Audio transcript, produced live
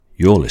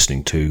You're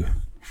listening to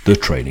The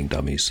Training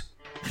Dummies.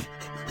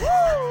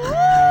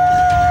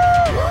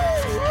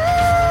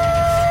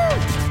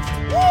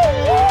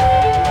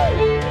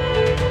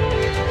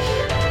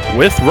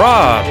 With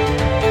Rob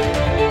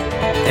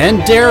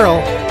and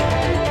Daryl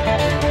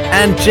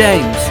and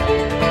James,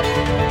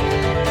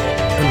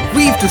 and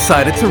we've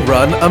decided to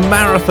run a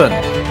marathon.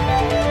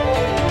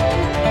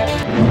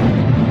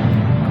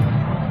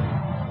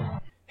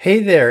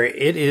 Hey there,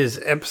 it is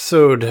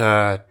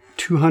episode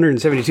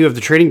 272 of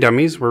The Training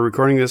Dummies. We're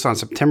recording this on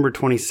September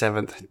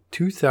 27th,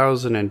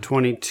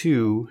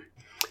 2022.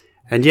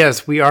 And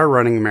yes, we are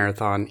running a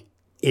marathon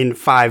in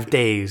 5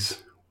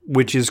 days,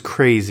 which is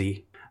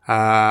crazy.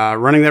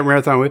 Running that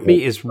marathon with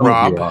me is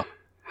Rob. Yeah.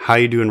 How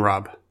you doing,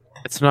 Rob?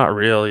 It's not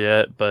real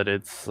yet, but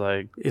it's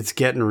like... It's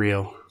getting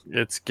real.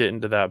 It's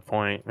getting to that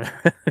point.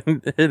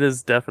 It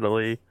is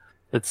definitely...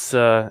 It's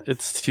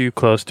too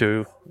close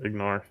to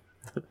ignore.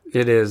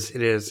 It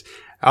is.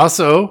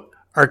 Also,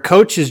 our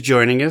coach is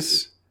joining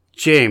us.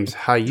 James,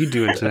 how you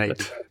doing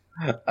tonight?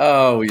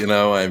 Oh,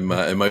 I'm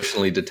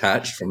emotionally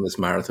detached from this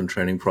marathon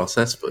training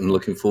process, but I'm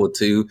looking forward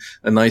to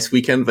a nice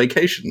weekend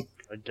vacation.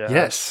 I guess.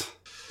 Yes.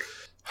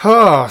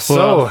 Oh,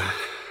 so...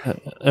 Well,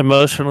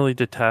 emotionally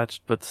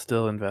detached, but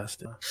still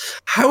invested.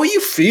 How are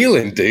you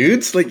feeling,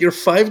 dudes? Like, you're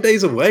 5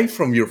 days away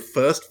from your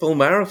first full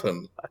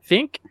marathon. I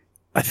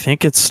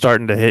think it's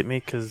starting to hit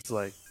me because,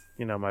 like,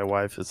 my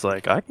wife is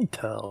like, I can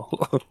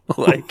tell.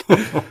 Like,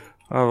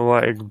 I'm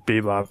like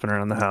bebopping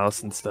around the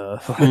house and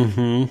stuff.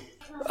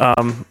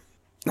 Mm-hmm.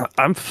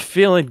 I'm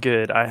feeling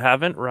good. I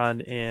haven't run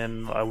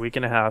in a week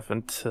and a half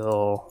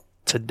until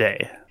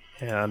today.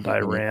 And I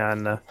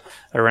ran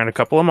a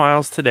couple of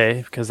miles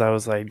today because I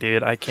was like,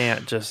 dude, I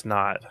can't just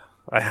not.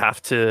 I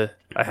have to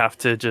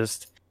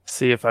just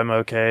see if I'm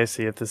okay,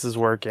 see if this is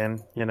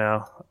working,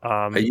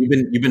 Hey,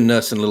 you've been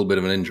nursing a little bit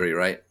of an injury,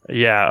 right?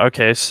 Yeah,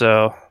 okay,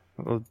 so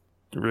we'll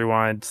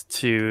rewind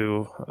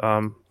to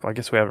I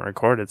guess we haven't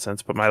recorded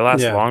since, but my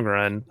last long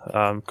run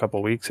a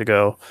couple weeks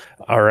ago,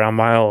 around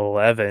mile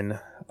 11,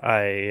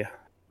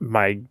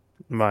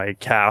 my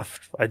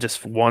calf,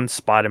 one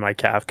spot in my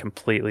calf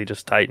completely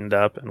just tightened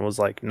up and was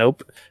like,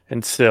 nope.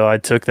 And so I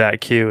took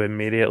that cue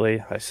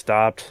immediately. I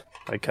stopped.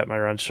 I cut my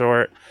run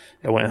short.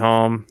 I went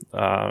home,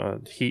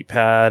 heat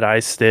pad,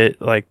 iced it,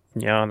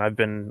 and I've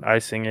been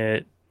icing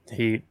it,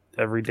 heat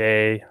every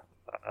day,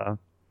 a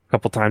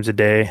couple times a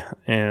day,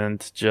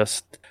 and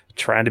just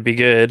trying to be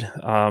good.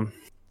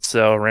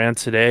 So ran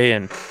today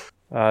and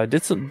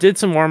did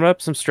some warm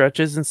up, some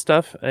stretches and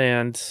stuff,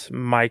 and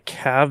my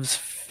calves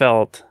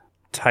felt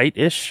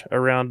tight-ish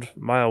around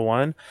mile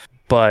 1,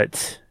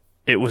 but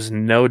it was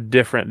no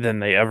different than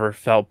they ever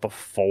felt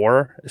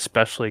before,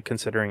 especially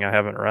considering I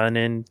haven't run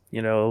in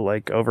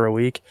over a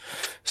week.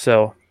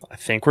 So I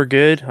think we're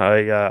good.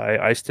 I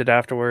iced it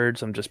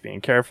afterwards. I'm just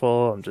being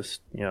careful. I'm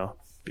just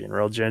being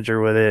real ginger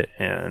with it,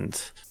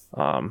 and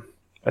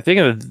I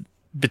think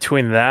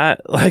between that,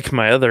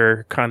 my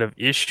other kind of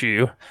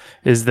issue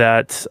is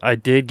that I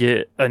did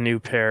get a new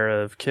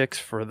pair of kicks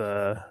for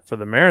the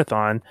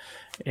marathon,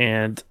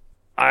 and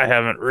I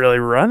haven't really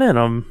run in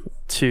them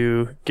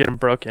to get them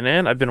broken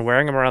in. I've been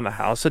wearing them around the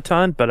house a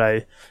ton, but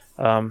I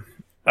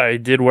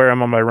did wear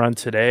them on my run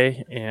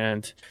today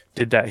and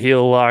did that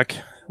heel lock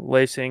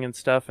lacing and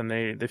stuff, and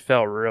they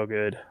felt real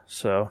good.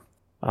 So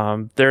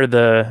they're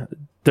the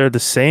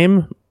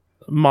same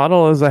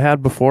model as I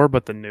had before,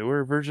 but the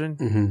newer version.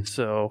 Mm-hmm.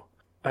 So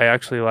I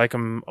actually like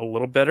them a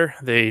little better.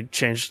 They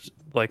changed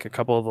a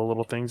couple of the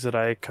little things that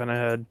I kind of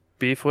had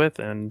beef with,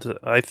 and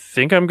I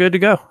think I'm good to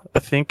go. I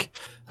think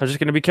I'm just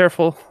going to be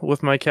careful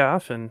with my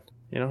calf and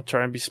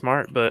try and be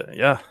smart, but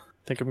yeah,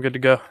 I think I'm good to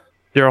go.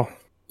 Daryl.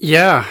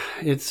 Yeah,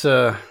 it's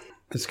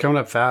coming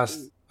up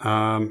fast.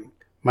 My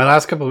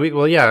last couple of weeks,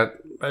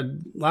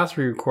 last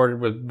we recorded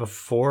was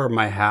before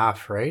my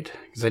half, right?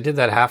 Because I did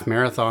that half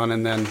marathon,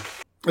 and then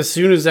as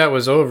soon as that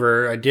was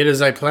over, I did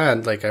as I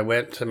planned. I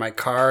went to my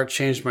car,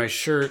 changed my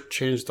shirt,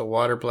 changed the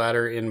water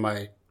bladder in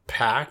my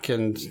pack,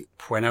 and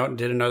went out and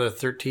did another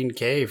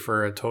 13K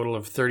for a total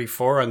of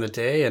 34 on the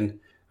day. And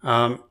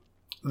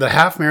the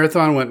half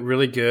marathon went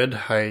really good.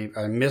 I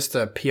missed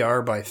a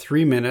PR by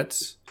 3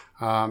 minutes.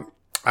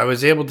 I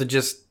was able to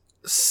just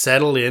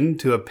settle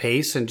into a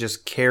pace and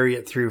just carry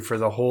it through for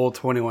the whole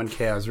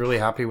 21K. I was really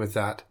happy with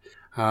that.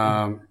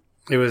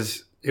 It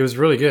was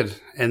really good.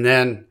 And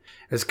then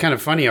it's kind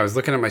of funny. I was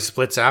looking at my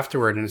splits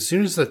afterward, and as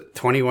soon as the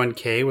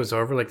 21K was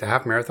over, the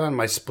half marathon,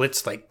 my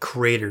splits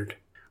cratered.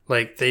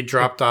 They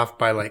dropped off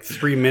by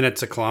 3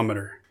 minutes a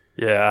kilometer.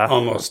 Yeah.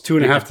 Almost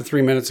 2.5 to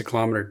 3 minutes a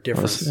kilometer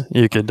difference.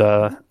 You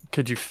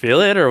could you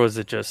feel it, or was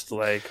it just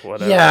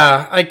whatever?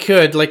 Yeah, I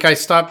could. I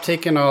stopped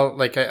taking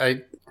all,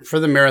 I for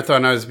the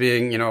marathon, I was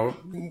being,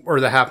 or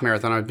the half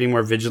marathon, I was being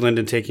more vigilant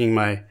in taking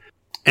my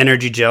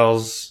energy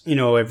gels,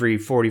 every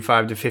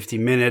 45 to 50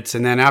 minutes.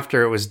 And then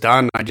after it was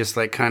done, I just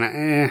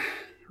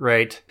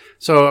right.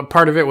 So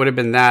part of it would have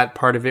been that.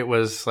 Part of it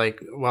was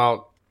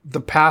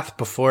the path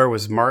before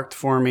was marked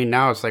for me.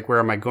 Now it's where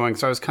am I going?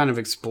 So I was kind of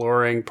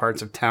exploring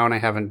parts of town I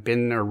haven't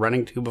been or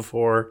running to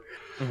before.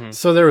 Mhm.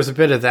 So there was a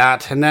bit of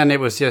that, and then it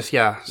was just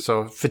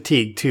so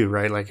fatigue too,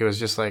 right? Like it was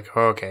just like,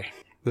 oh, okay,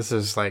 this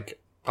is like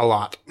a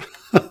lot.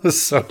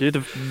 So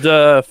Dude,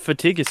 the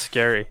fatigue is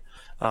scary.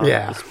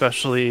 Yeah.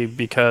 Especially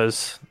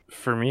because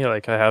for me,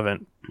 like I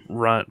haven't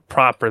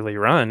properly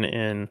run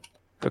in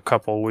a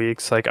couple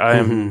weeks. Like I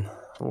am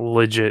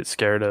legit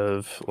scared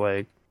of,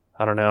 like,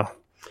 I don't know.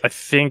 I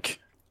think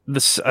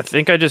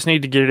I just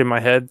need to get it in my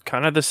head,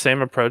 kind of the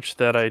same approach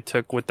that I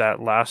took with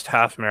that last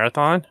half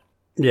marathon.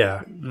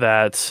 yeah,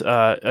 That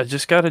I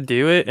just got to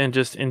do it and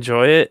just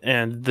enjoy it,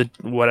 and the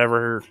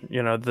whatever,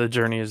 the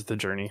journey is the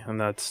journey, and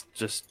that's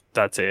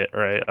it,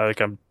 right?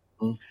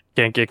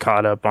 Can't get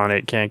caught up on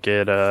it, can't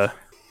get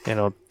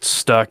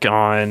stuck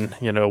on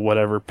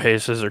whatever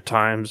paces or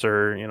times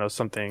or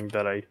something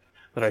that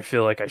I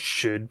feel like I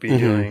should be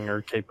doing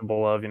or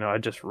capable of. I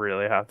just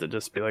really have to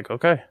just be like,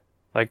 okay,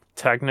 like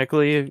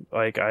technically,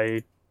 like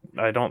I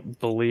don't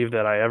believe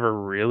that I ever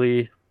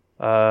really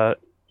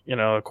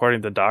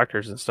according to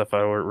doctors and stuff, I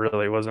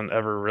really wasn't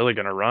ever really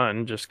going to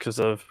run just because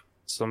of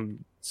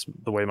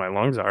the way my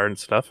lungs are and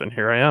stuff. And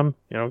here I am,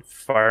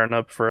 firing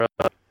up for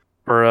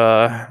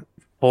a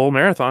full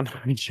marathon,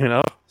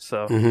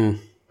 So And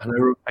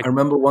I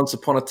remember once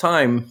upon a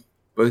time,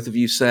 both of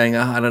you saying,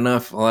 I don't know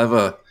if I'll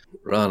ever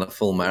run a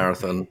full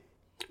marathon.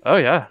 Oh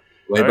yeah,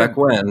 Way back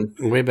when.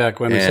 Way back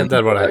when we said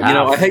that. What I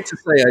have. I hate to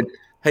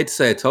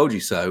say I told you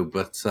so,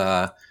 but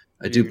I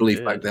do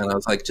believe back then I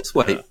was like, just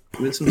wait,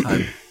 give it some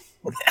time.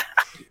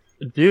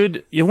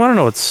 Dude, you want to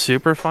know what's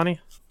super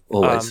funny?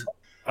 Always.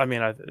 I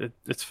mean,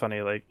 it's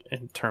funny, like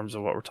in terms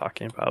of what we're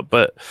talking about,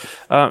 but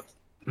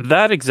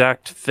that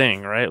exact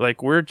thing, right?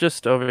 Like we're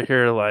just over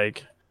here,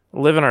 like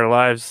living our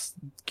lives,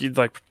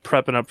 like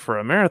prepping up for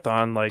a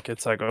marathon. Like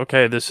it's like,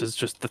 okay, this is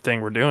just the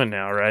thing we're doing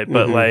now, right?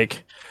 But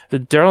like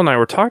Daryl and I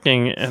were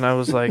talking, and I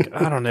was like,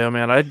 I don't know,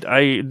 man.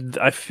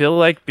 I feel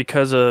like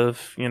because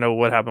of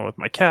what happened with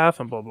my calf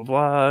and blah blah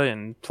blah,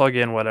 and plug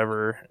in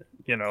whatever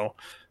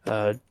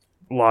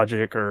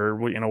logic or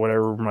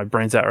whatever my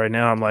brain's at right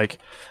now, I'm like,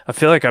 I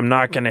feel like I'm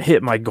not going to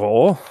hit my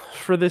goal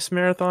for this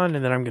marathon,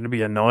 and then I'm going to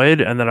be annoyed,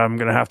 and then I'm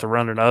going to have to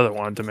run another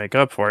one to make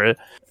up for it.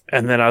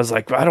 And then I was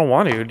like, I don't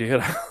want to,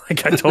 dude.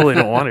 Like I totally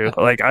don't want to.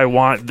 Like I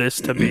want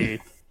this to be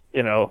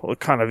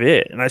kind of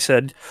it. And I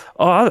said,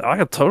 I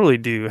could totally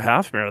do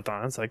half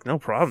marathons. Like no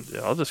problem, dude.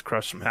 I'll just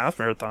crush some half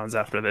marathons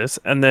after this.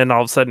 And then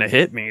all of a sudden it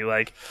hit me,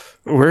 like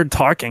we're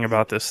talking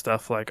about this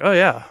stuff, like, oh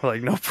yeah,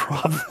 like no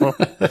problem.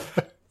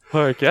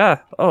 Like,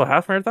 yeah. Oh,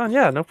 half marathon?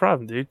 Yeah, no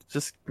problem, dude.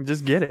 Just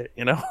get it,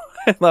 And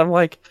I'm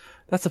like,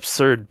 that's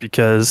absurd,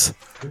 because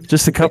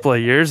just a couple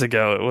of years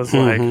ago, it was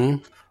like,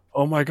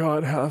 oh my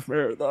God, half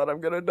marathon,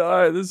 I'm going to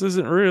die. This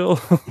isn't real.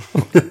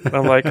 And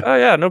I'm like, oh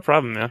yeah, no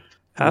problem, man.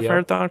 Half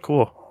marathon?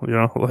 Cool.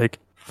 Like,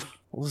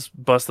 we'll just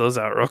bust those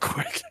out real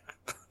quick.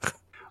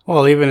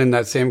 Well, even in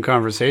that same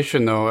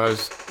conversation, though, I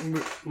was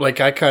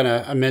like,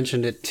 I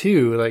mentioned it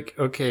too. Like,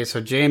 okay, so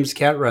James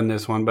can't run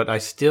this one, but I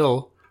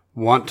still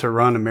want to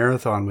run a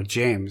marathon with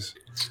James.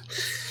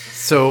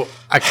 So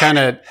I kind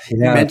of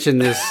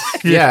mentioned this.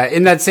 Yeah,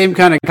 in that same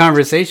kind of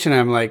conversation,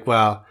 I'm like,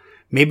 well,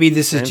 maybe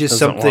this is just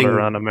something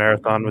run a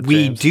marathon with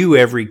we James. do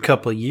every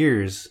couple of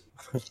years.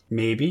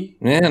 Maybe.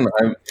 Man,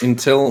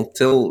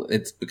 until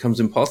it becomes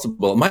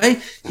impossible. My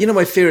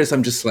fear is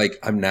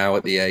I'm now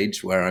at the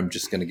age where I'm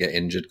just going to get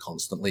injured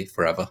constantly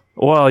forever.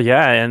 Well,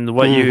 yeah, and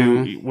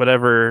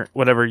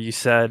whatever you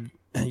said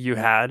you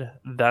had,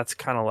 that's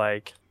kind of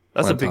like,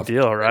 that's a big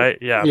deal, right?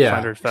 Yeah,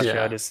 plantar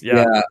fasciitis.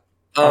 Yeah.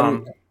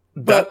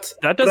 But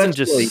that doesn't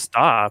just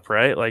stop,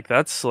 right? Like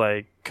that's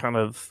like kind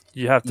of,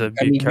 you have to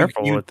be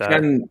careful with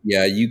that.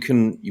 You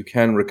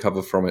can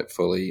recover from it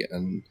fully,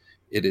 and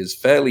it is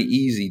fairly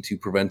easy to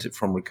prevent it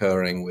from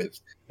recurring with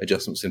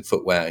adjustments in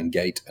footwear and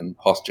gait and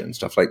posture and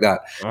stuff like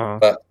that.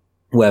 But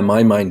where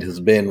my mind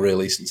has been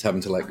really since having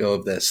to let go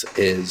of this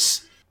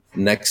is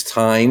next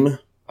time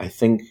I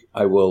think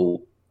I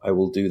will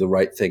do the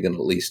right thing and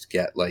at least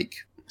get like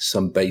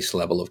some base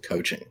level of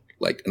coaching,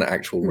 like an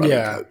actual running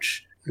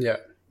coach. Yeah.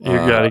 You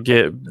got to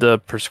get the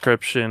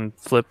prescription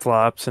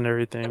flip-flops and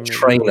everything. A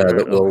trainer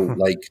that will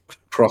like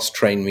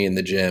cross-train me in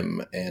the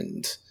gym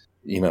and,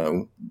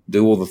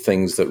 do all the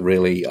things that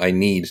really I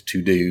need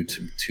to do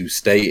to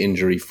stay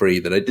injury-free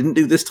that I didn't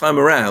do this time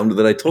around,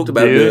 that I talked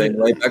about doing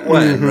way back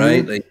when,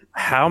 right? Like,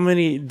 how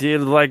many,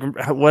 dude, like,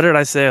 what did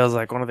I say? I was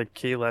like, one of the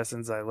key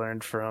lessons I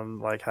learned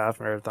from like half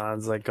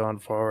marathons, like going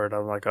forward,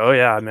 I'm like, oh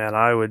yeah, man,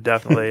 I need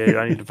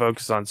to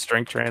focus on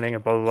strength training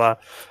and blah, blah, blah.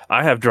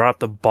 I have dropped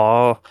the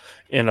ball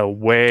in a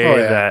way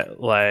that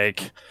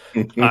like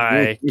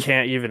I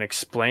can't even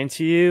explain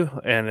to you.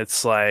 And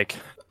it's like,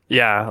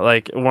 yeah,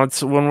 like when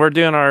we're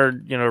doing our,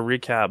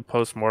 recap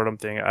post-mortem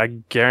thing, I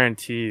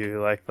guarantee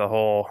you like the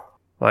whole,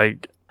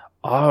 like,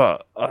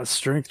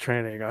 strength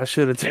training, I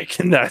should have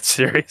taken that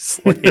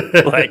seriously.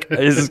 Like,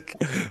 you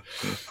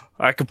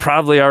could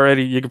probably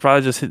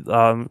just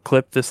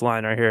clip this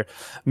line right here.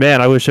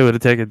 Man, I wish I would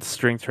have taken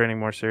strength training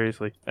more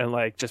seriously, and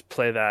like just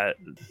play that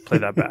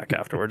back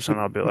afterwards, and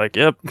I'll be like,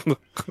 yep.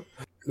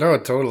 No,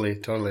 totally.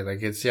 Like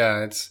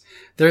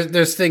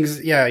there's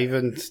things. Yeah,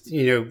 even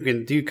you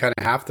can do kind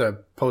of half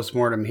the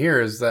postmortem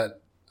here. Is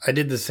that I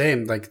did the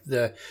same. Like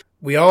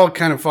we all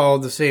kind of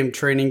followed the same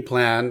training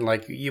plan.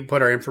 Like you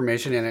put our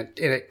information in it,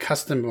 and it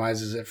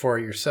customizes it for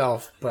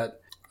yourself.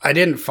 But I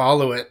didn't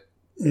follow it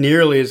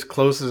nearly as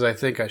close as I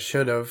think I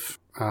should have.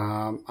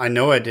 I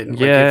know I didn't.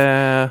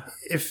 Yeah. Like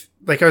if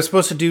like I was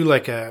supposed to do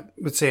like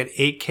let's say an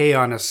 8K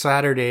on a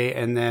Saturday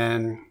and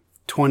then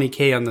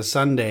 20K on the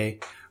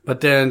Sunday.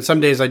 But then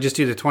some days I just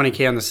do the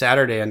 20K on the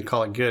Saturday and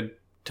call it good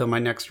till my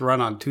next run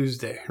on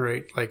Tuesday,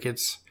 right? Like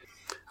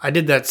I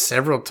did that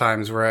several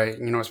times where I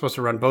was supposed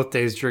to run both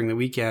days during the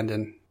weekend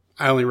and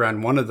I only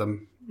ran one of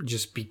them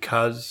just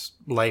because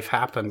life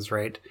happens,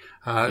 right?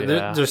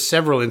 There's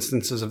several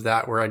instances of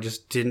that where I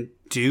just didn't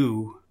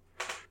do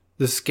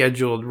the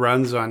scheduled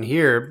runs on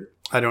here.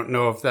 I don't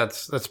know if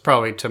that's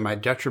probably to my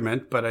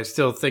detriment, but I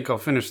still think I'll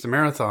finish the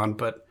marathon.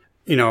 But,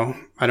 I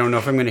don't know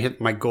if I'm going to hit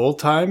my goal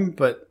time,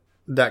 but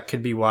that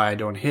could be why I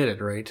don't hit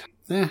it, right?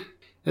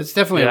 It's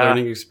definitely a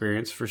learning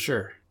experience for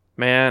sure.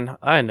 Man,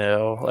 I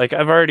know. Like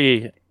I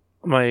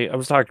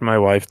was talking to my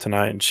wife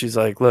tonight and she's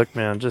like, look,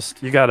 man,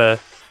 just, you gotta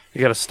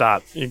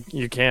stop.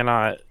 You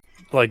cannot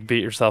like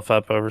beat yourself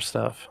up over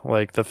stuff.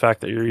 Like the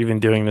fact that you're even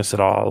doing this at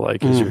all,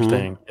 like is your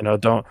thing,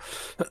 don't,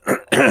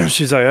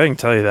 she's like, I can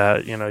tell you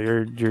that,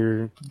 you're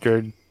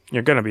going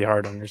to be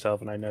hard on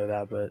yourself. And I know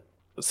that, but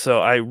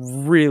so I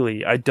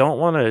don't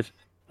want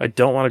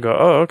to go,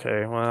 oh,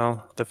 okay,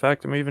 well, the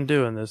fact I'm even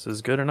doing this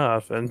is good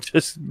enough and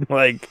just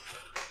like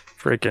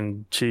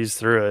freaking cheese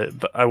through it.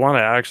 But I want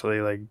to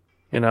actually like,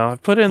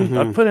 I've put in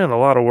a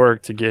lot of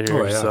work to get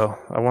here. So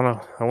I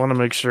want to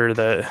make sure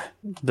that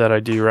I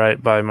do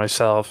right by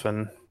myself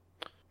and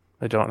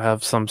I don't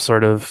have some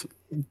sort of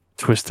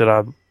twisted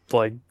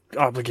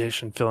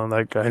obligation feeling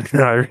like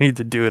I need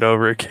to do it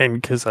over again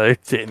because I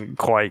didn't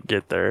quite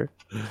get there.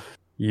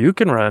 You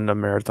can run a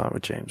marathon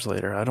with James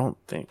later. I don't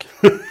think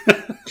I'm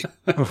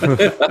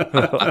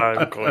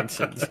going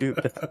to do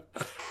that.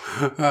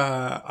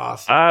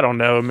 Awesome. I don't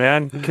know,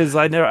 man, because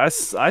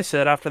I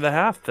said after the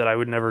half that I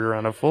would never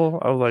run a full.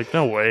 I was like,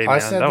 no way, man. I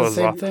said that the was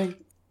same thing.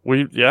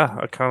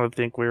 I kind of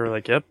think we were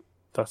like, yep,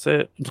 that's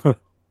it.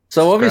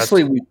 So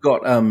obviously we've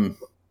got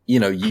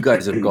you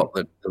guys have got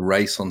the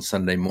race on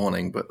Sunday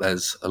morning, but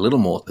there's a little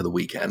more to the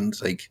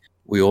weekend. Like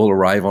we all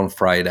arrive on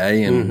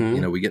Friday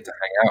and we get to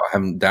hang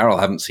out. Daryl,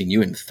 haven't seen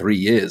you in 3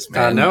 years,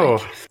 man. I know.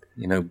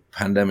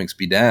 Pandemics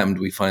be damned.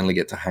 We finally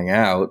get to hang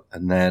out.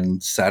 And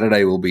then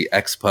Saturday will be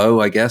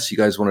Expo, I guess. You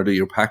guys want to do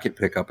your packet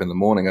pickup in the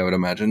morning, I would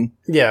imagine.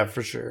 Yeah,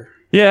 for sure.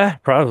 Yeah,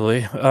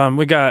 probably.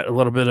 We got a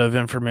little bit of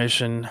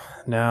information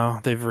now.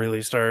 They've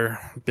released our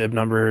bib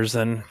numbers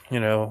and,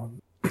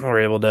 we're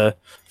able to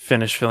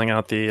finish filling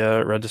out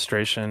the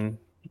registration,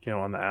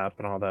 on the app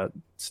and all that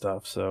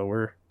stuff. So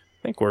I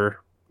think we're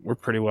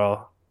pretty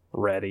well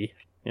ready,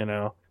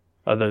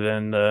 other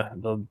than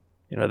the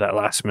that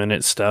last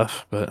minute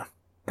stuff. But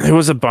it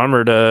was a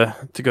bummer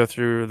to go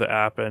through the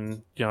app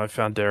and, I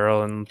found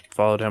Daryl and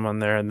followed him on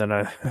there. And then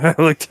I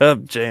looked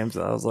up James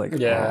and I was like,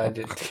 yeah, oh. I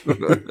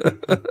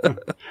did.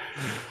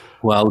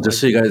 Well,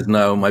 just so you guys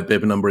know, my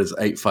bib number is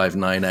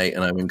 8598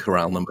 and I'm in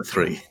corral number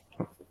 3.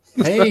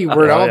 Hey,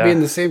 we're all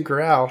in the same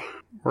corral.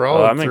 We're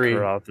all I'm three. in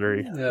corral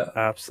 3. Yeah.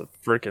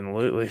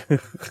 Absolutely.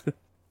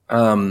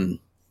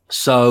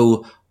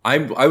 So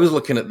I was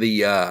looking at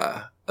the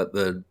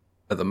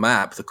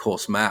map, the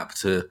course map,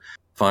 to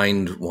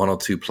find one or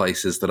two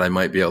places that I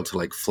might be able to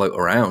like float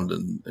around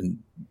and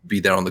be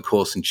there on the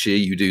course and cheer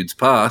you dudes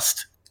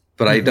past.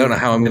 But I don't know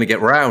how I'm going to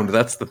get round.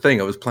 That's the thing.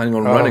 I was planning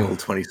on running all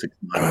 26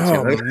 miles.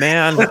 Oh,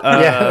 man.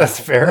 Yeah, that's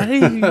fair. Why do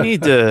you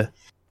need to...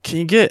 Can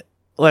you get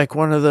like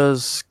one of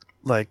those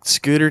like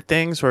scooter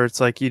things where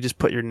it's like you just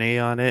put your knee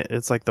on it?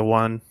 It's like the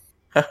one...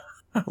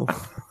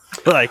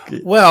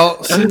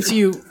 Well, since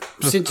you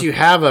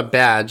have a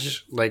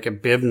badge, like a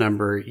bib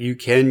number, you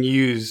can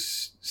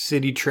use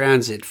City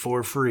Transit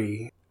for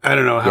free. I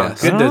don't know how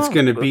good that's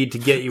going to be to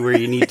get you where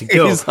you need to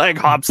go. He's like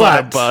hops on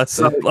a bus.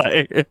 So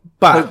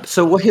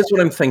here's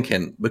what I'm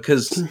thinking,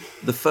 because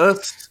the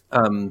first,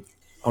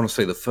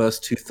 honestly, the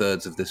first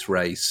 2/3 of this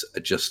race are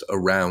just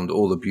around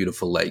all the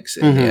beautiful lakes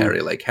in the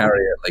area, Lake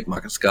Harriet, Lake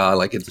Makaska,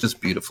 like it's just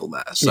beautiful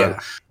there. So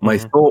my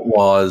thought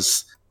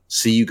was,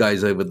 see you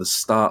guys over the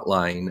start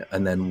line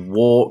and then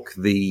walk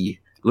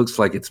looks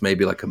like it's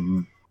maybe like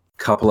a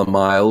couple of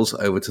miles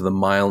over to the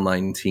mile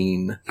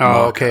 19.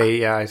 Oh, okay.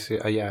 Yeah, I see.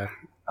 Yeah.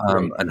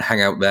 And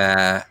hang out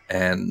there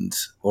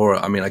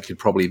I could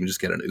probably even just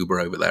get an Uber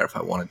over there if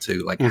I wanted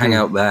to, hang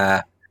out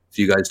there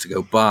for you guys to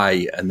go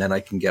by. And then I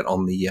can get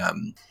on the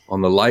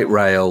light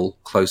rail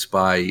close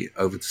by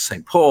over to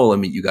St. Paul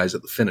and meet you guys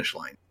at the finish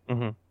line.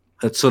 Mm-hmm.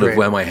 That's sort of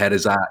where my head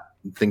is at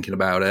thinking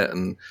about it.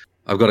 And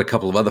I've got a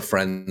couple of other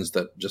friends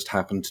that just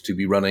happened to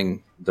be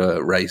running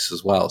the race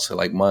as well. So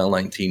like mile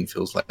 19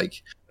 feels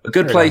like a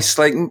good place,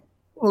 like a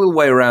little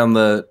way around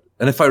and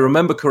if I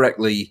remember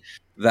correctly,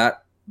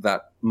 that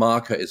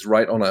marker is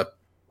right on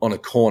a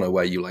corner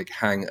where you like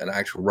hang an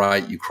actual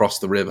right, you cross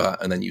the river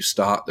and then you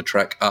start the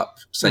trek up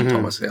St.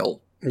 Thomas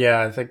Hill.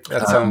 Yeah, I think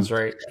that sounds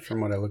right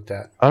from what I looked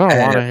at. I don't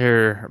want to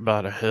hear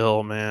about a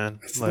hill, man.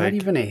 It's not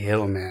even a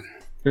hill, man.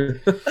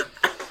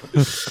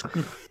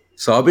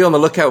 So I'll be on the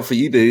lookout for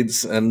you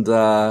dudes and,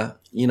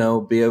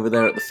 be over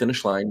there at the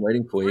finish line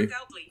waiting for you.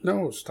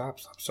 No, stop.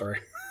 Sorry.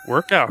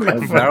 Workout.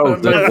 My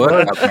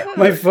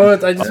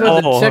phone. I just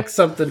wanted to check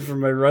something for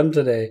my run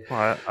today.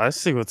 Well, I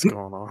see what's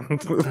going on.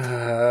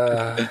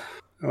 I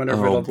wonder if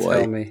it'll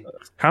tell me.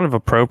 Kind of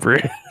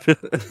appropriate.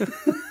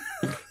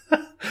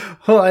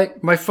 Well,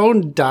 my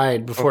phone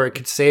died before it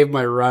could save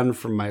my run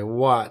from my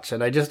watch,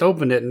 and I just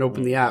opened it and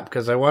opened the app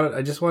because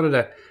I just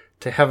wanted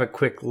to have a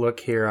quick look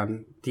here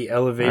on the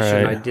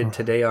elevation I did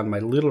today on my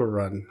little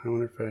run. I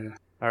wonder if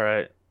All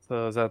right.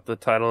 So is that the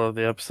title of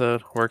the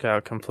episode?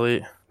 Workout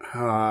complete.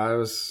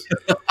 I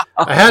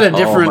had a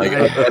different.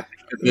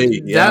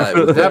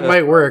 That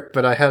might work,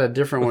 but I had a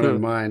different one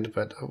in mind.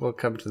 But we'll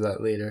come to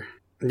that later.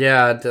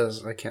 Yeah, it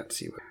does. I can't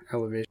see what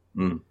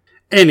elevation.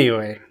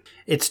 Anyway,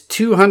 it's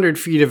 200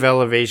 feet of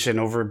elevation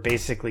over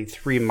basically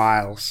 3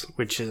 miles,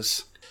 which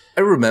is.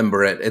 I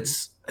remember it.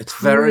 It's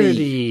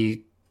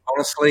very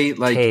honestly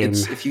like tame.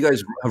 it's if you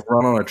guys have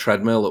run on a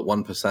treadmill at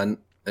 1%,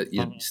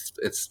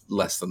 it's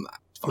less than that.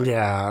 Fine.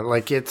 Yeah,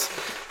 like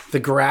the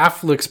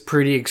graph looks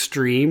pretty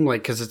extreme,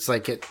 like because it's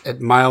like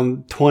at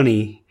mile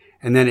 20,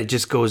 and then it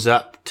just goes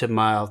up to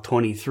mile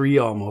 23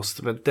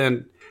 almost. But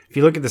then if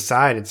you look at the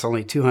side, it's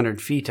only 200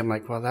 feet. I'm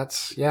like, well,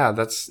 that's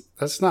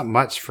not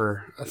much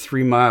for a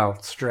 3 mile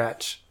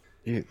stretch.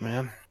 Dude,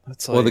 man.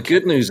 Well, the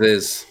good news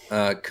is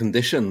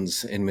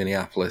conditions in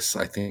Minneapolis,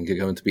 I think, are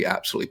going to be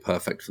absolutely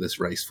perfect for this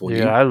race for you.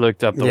 Yeah, I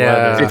looked up the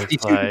weather.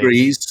 52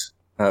 degrees.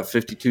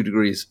 52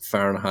 degrees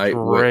Fahrenheit.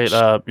 Straight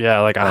up, yeah,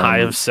 like a high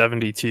of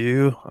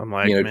 72. I'm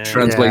like, man.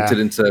 Translated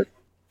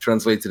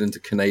into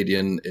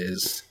Canadian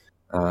is,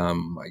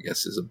 I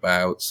guess, is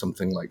about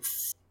something like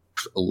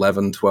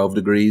 11, 12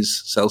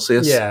 degrees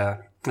Celsius. Yeah,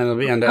 and it'll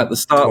be at the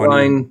start 20.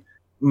 line,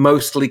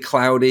 mostly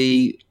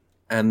cloudy,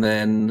 and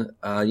then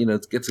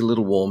it gets a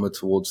little warmer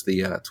towards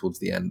the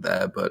end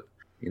there, but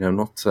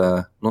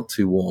not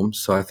too warm.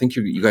 So I think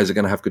you guys are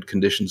going to have good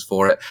conditions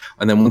for it.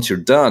 And then once you're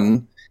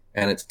done,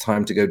 and it's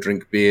time to go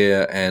drink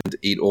beer and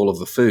eat all of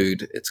the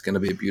food, it's going to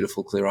be a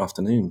beautiful, clear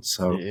afternoon.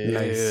 So,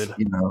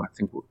 I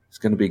think it's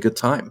going to be a good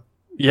time.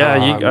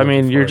 Yeah,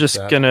 you're just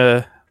going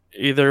to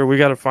either we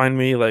got to find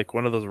me like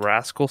one of those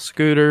rascal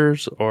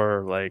scooters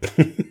or like,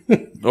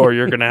 or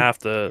you're going to have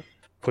to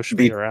push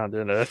me around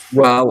in it.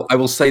 Well, I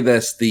will say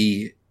this,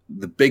 the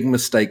big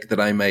mistake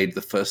that I made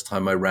the first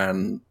time I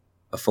ran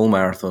a full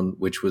marathon,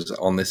 which was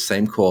on this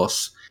same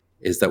course,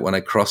 is that when I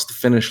crossed the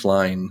finish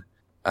line,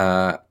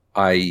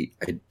 I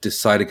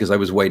decided, because I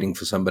was waiting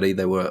for somebody,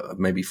 they were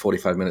maybe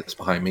 45 minutes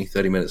behind me,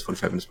 30 minutes,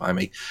 45 minutes behind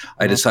me.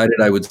 I decided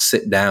I would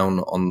sit down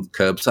on the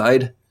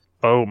curbside.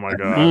 Oh my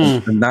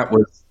gosh. And that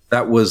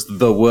was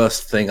the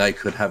worst thing I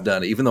could have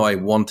done. Even though I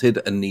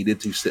wanted and needed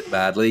to sit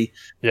badly,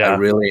 I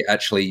really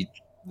actually,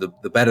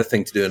 the better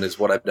thing to do, and is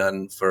what I've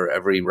done for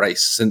every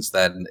race since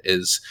then,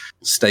 is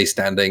stay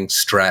standing,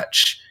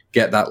 stretch,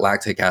 get that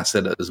lactic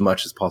acid as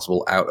much as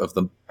possible out of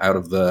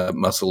the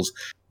muscles.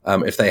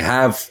 If they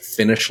have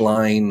finish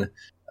line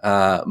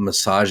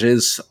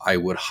massages, I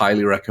would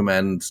highly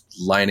recommend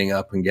lining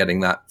up and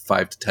getting that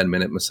 5 to 10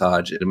 minute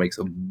massage. It makes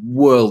a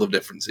world of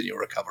difference in your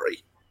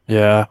recovery.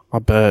 Yeah, I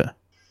bet.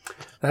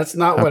 That's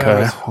not what I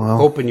was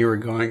hoping you were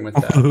going with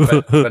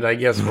that, but I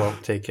guess we'll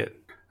take it.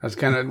 I was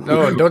kind of,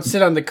 no, don't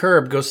sit on the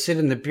curb. Go sit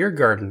in the beer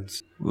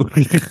gardens.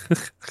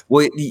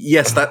 Well,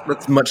 yes,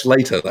 that's much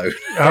later, though.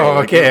 Oh,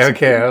 okay.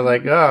 I was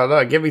like, oh,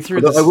 no, get me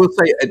through this. I will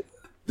say,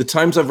 the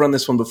times I've run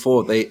this one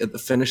before, at the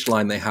finish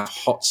line, they have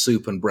hot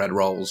soup and bread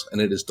rolls,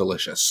 and it is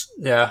delicious.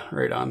 Yeah,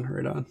 right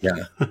on.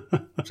 Yeah.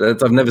 So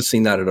I've never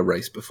seen that at a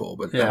race before.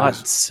 But hot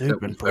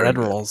soup and bread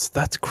rolls.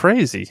 That's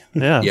crazy.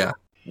 Yeah. Yeah.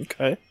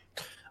 Okay.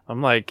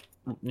 I'm like,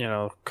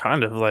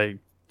 kind of like,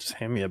 just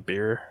hand me a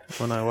beer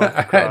when I walk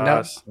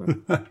across.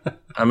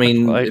 I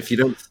mean, if you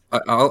don't,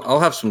 I'll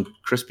have some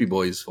crispy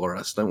boys for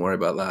us. Don't worry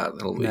about that.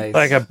 That'll be nice.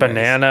 Like a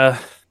banana,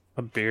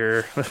 a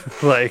beer,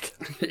 like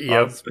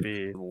I'll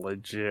be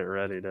legit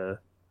ready to.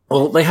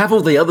 Well, they have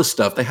all the other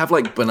stuff. They have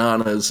like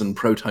bananas and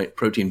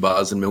protein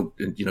bars and milk,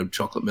 and,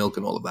 chocolate milk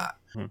and all of that.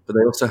 But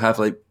they also have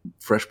like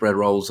fresh bread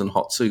rolls and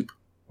hot soup.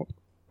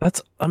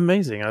 That's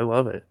amazing. I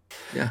love it.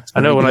 Yeah, I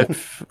know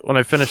when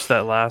I finished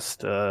that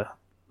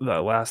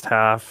last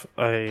half,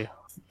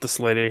 this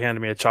lady handed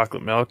me a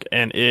chocolate milk,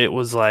 and it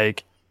was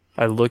like,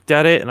 I looked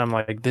at it and I'm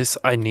like,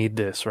 I need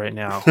this right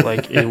now.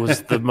 Like, it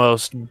was the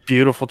most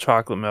beautiful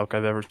chocolate milk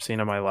I've ever seen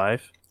in my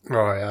life.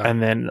 Oh yeah.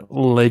 And then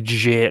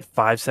legit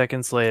 5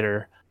 seconds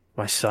later,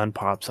 my son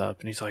pops up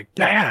and he's like,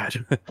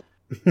 Dad,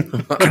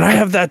 can I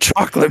have that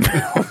chocolate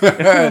milk?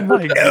 I'm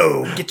like,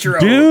 no, get your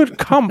own. Dude,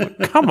 come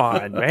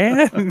on,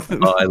 man.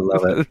 Oh, I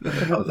love it.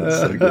 Oh,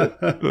 that's so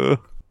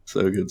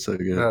good. So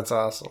good. That's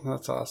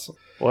awesome.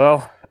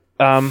 Well,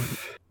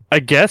 I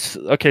guess,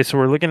 okay, so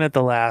we're looking at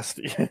the last,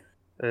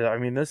 I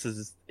mean, this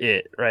is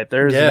it, right?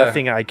 There's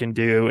nothing I can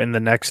do in the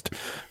next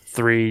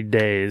 3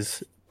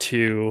 days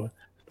to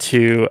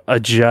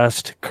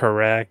adjust,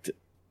 correct,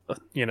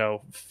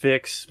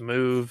 fix,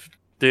 move.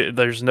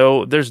 There's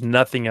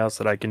nothing else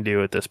that I can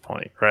do at this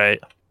point, right?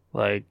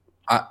 Like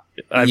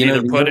I've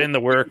either put in the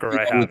work or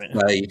I haven't.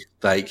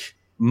 Like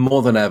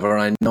more than ever,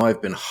 and I know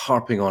I've been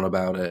harping on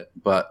about it,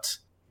 but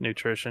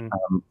nutrition.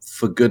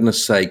 For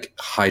goodness sake,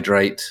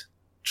 hydrate,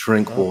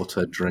 drink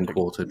water, drink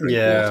water.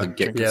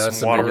 Get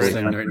that's water the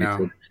thing right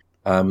now.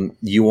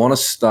 You want to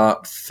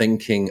start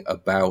thinking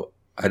about.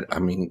 I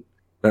don't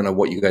know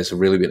what you guys have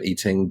really been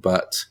eating,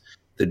 but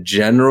the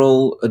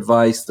general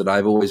advice that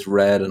I've always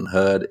read and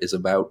heard is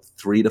about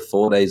 3 to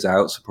 4 days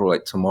out. So probably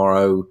like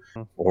tomorrow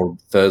or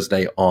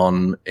Thursday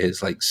on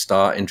is like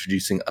start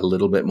introducing a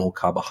little bit more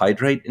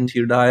carbohydrate into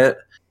your diet.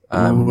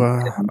 I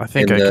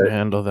think I can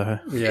handle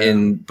that. Yeah.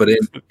 In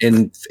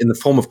the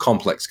form of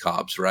complex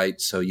carbs, right?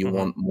 So you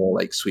want more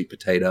like sweet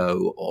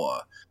potato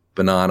or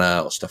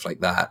banana or stuff like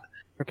that.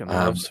 Freaking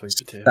love sweet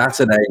potato.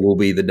 Saturday will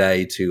be the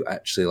day to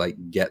actually like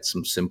get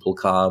some simple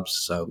carbs.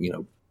 So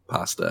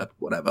pasta,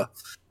 whatever,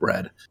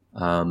 bread.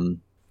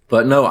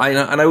 But no,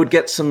 I would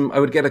get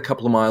a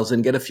couple of miles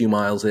in, get a few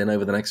miles in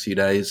over the next few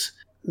days.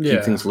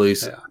 Keep things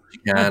loose. Yeah. If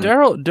you can.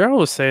 Daryl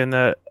was saying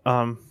that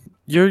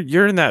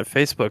you're in that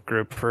Facebook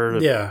group for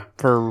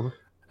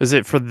is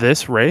it for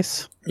this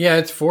race? Yeah,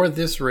 it's for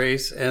this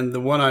race, and the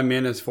one I'm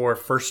in is for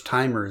first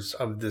timers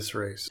of this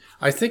race.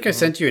 I think I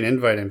sent you an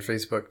invite on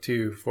Facebook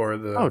too for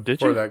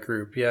that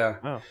group.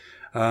 Yeah.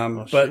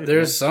 Oh. But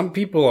there's some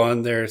people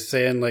on there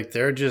saying like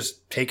they're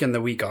just taking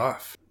the week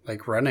off,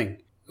 like running.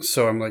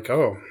 So I'm like,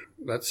 oh,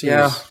 that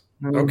seems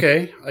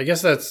okay. I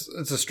guess it's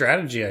a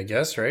strategy, I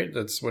guess, right?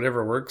 That's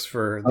whatever works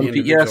for the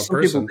individual some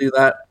person. people do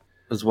that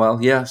as well.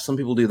 Yeah, some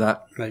people do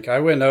that. Like I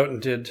went out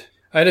and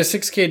I had a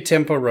 6K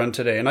tempo run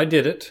today, and I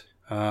did it.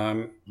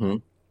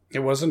 It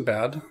wasn't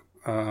bad.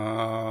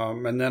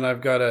 And then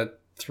I've got a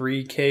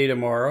 3K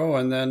tomorrow,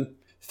 and then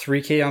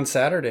 3K on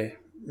Saturday,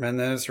 and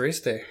then it's race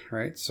day,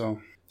 right? So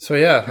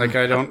yeah, like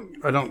I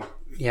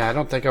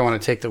don't think I want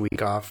to take the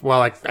week off.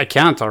 Well, I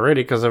can't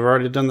already because I've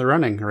already done the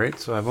running, right?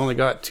 So I've only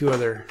got 2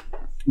 other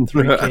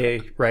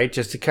 3K, right?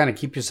 Just to kind of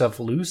keep yourself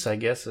loose, I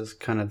guess, is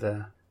kind of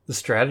the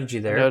strategy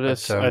there.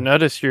 I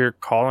notice you're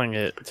calling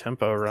it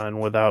tempo run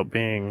without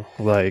being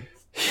like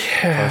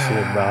fussy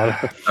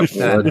about it.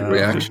 Allergic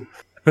reaction.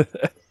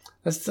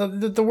 That's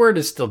the word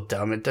is still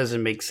dumb. It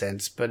doesn't make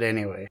sense. But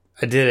anyway,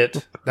 I did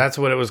it. That's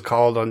what it was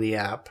called on the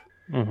app.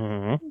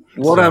 Mm-hmm.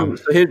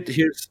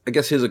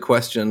 Here's a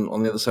question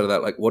on the other side of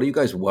that. Like, what are you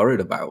guys worried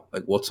about?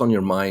 Like, what's on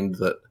your mind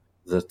that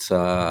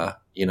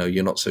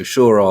you're not so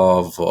sure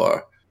of,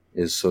 or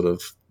is sort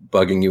of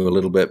bugging you a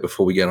little bit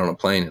before we get on a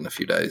plane in a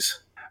few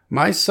days?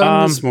 My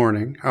son this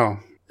morning. Oh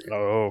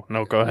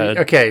no, go ahead.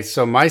 Okay,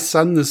 so my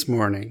son this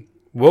morning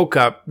woke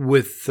up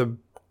with the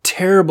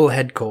terrible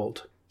head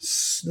cold.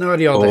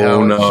 Snotty all the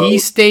hell. No. He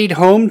stayed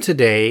home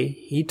today.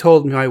 He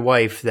told my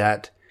wife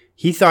that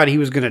he thought he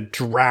was going to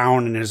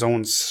drown in his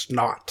own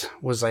snot,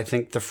 was, I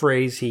think, the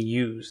phrase he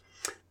used.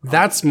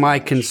 That's my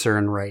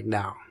concern right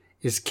now,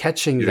 is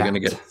catching that. You're going to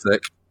get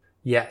sick?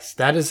 Yes,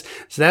 that is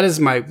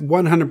my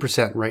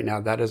 100% right now.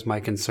 That is my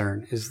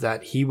concern, is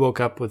that he woke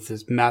up with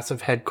this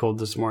massive head cold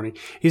this morning.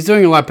 He's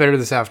doing a lot better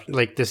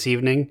this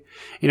evening.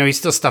 He's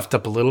still stuffed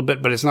up a little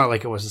bit, but it's not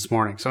like it was this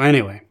morning. So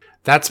anyway,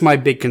 that's my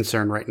big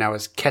concern right now,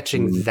 is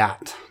catching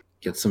that.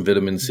 Get some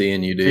vitamin C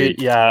in you, dude.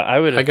 Yeah,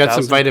 I got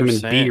some vitamin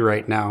B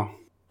right now.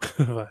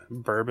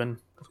 Bourbon.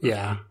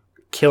 Yeah.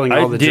 Killing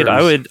all the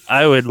germs.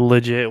 I would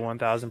legit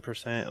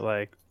 1000%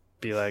 like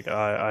be like,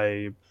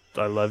 I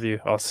love you.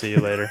 I'll see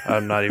you later.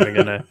 I'm not even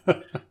gonna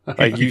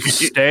like you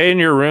stay in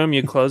your room,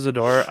 you close the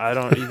door. I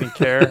don't even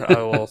care.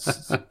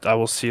 I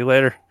will see you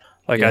later.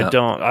 Like yeah.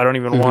 I don't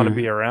even want to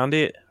be around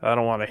it. I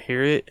don't want to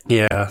hear it.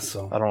 Yeah.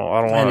 So I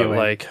don't want to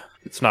like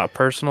it's not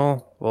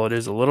personal. Well, it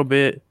is a little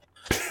bit.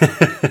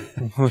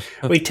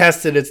 We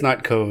tested it's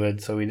not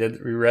COVID, so we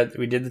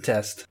did the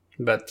test.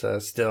 But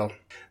still,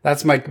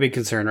 that's my big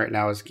concern right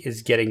now is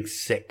getting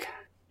sick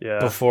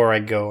before I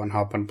go and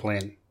hop on a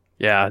plane.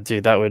 Yeah,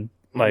 dude, that would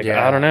I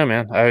don't know,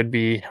 man. I'd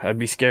be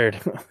scared.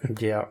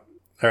 Yeah.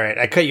 All right,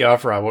 I cut you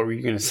off, Rob. What were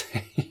you gonna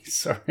say?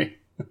 Sorry.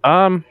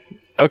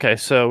 Okay,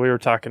 so we were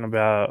talking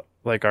about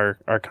like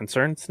our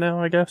concerns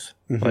now, I guess.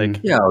 Mm-hmm.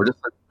 Like or just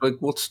like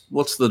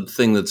what's the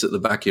thing that's at the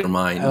back of your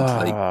mind?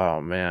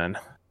 Oh man.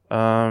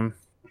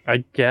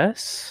 I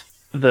guess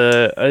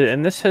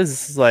and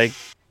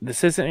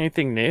this isn't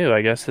anything new.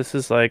 I guess this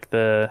is like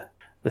the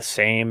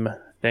same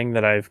thing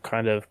that I've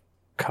kind of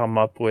come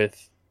up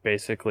with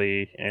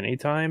basically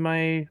anytime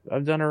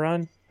I've done a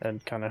run,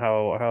 and kind of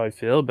how I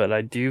feel. But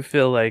I do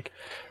feel like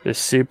this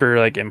super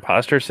like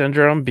imposter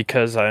syndrome,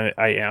 because I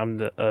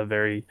am a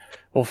very,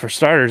 well, for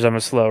starters, I'm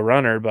a slow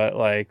runner, but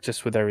like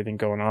just with everything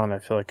going on, I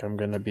feel like I'm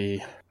going to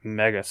be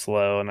mega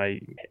slow. And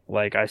I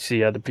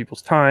see other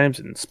people's times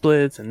and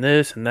splits and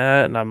this and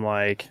that. And I'm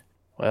like,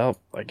 well,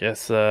 I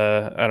guess,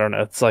 I don't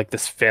know. It's like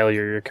this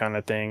failure kind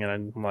of thing. And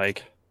I'm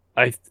like,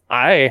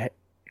 I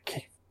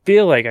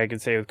feel like I can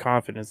say with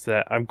confidence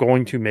that I'm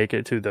going to make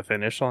it to the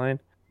finish line.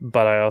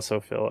 But I also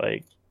feel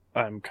like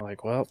I'm kind of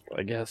like, well,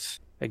 I guess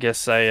I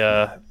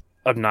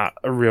I'm not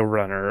a real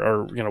runner,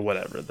 or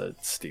whatever the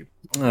steep,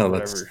 Oh,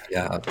 whatever.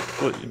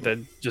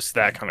 Just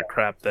that kind of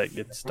crap that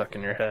gets stuck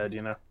in your head.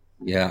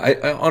 Yeah,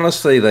 I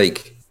honestly I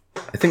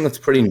think that's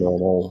pretty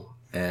normal.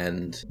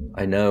 And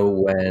I know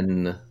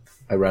when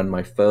I ran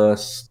my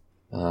first,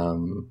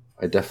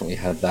 I definitely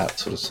had that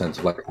sort of sense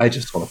of I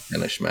just want to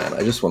finish, man.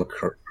 I just want to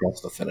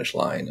cross the finish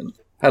line, and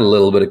had a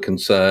little bit of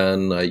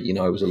concern.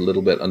 I was a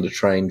little bit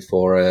undertrained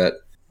for it,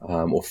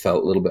 or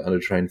felt a little bit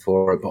undertrained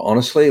for it. But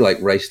honestly,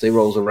 race day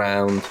rolls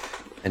around,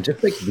 and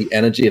just the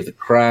energy of the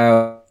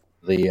crowd,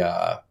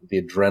 the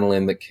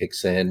adrenaline that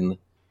kicks in,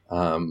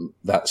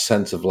 that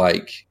sense of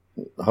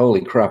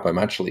holy crap, I'm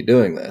actually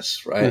doing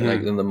this, right?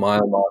 Mm-hmm. Then the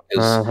mile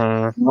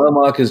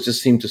markers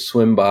just seem to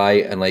swim by,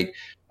 and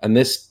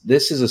this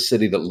is a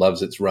city that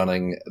loves its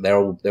running.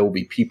 There will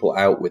be people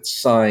out with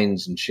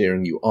signs and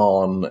cheering you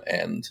on,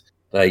 and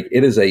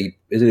it is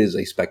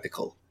a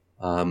spectacle.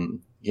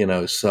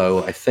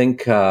 So I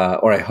think,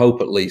 or I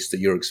hope at least, that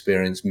your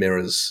experience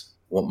mirrors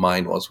what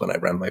mine was when I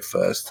ran my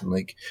first.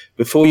 And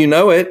before you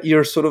know it,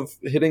 you're sort of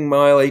hitting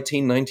mile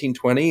 18, 19,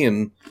 20,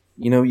 and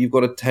you've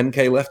got a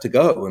 10K left to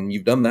go, and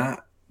you've done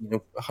that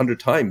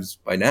 100 times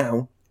by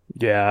now.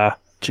 Yeah.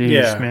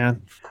 Jeez,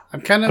 man.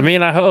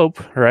 I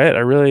hope, right?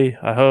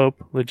 I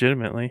hope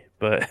legitimately,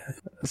 but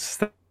it's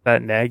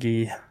that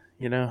naggy,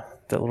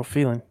 that little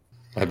feeling.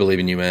 I believe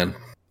in you, man.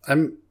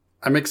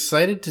 I'm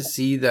excited to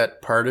see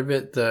that part of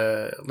it,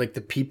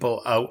 the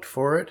people out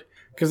for it.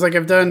 Because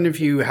I've done a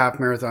few half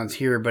marathons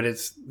here, but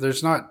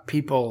there's not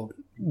people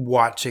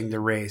watching the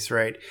race,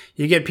 right?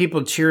 You get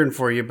people cheering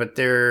for you, but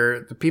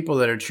the people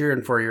that are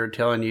cheering for you are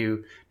telling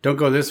you, don't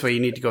go this way, you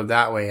need to go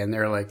that way. And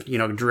they're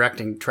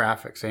directing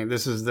traffic, saying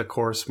this is the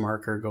course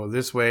marker, go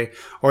this way.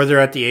 Or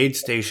they're at the aid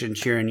station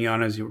cheering you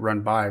on as you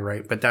run by,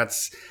 right? But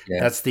that's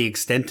the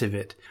extent of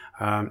it.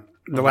 The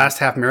last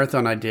half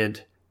marathon I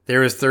did,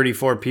 there was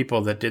 34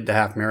 people that did the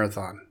half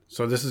marathon.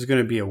 So this is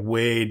going to be a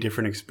way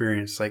different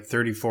experience,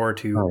 34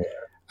 to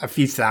a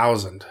few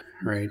thousand,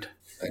 right?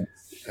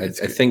 I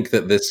think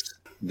that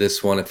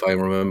this one, if I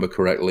remember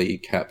correctly,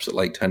 caps at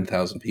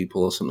 10,000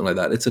 people or something like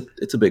that.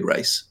 It's a big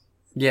race.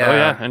 Yeah. Oh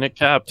yeah, and it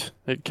capped.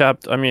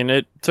 I mean,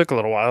 it took a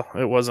little while.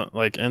 It wasn't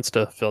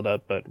insta filled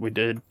up, but we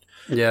did.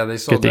 Yeah, they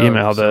sold get the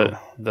email so.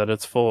 that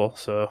it's full.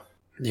 So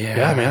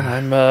yeah,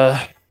 man,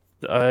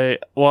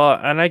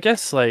 and I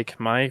guess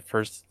my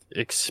first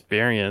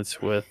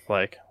experience with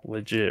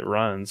legit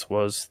runs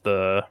was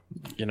the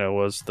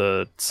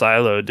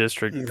Silo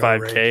District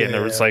 5K, and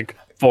there was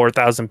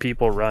 4,000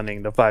 people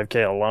running the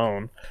 5K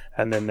alone,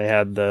 and then they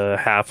had the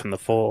half and the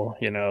full,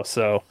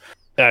 so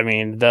I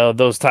mean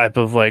those type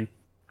of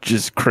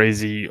just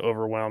crazy,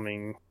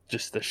 overwhelming,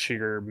 just the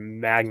sheer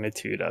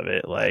magnitude of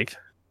it, I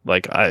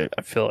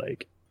feel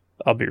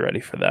I'll be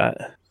ready for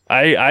that.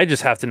 I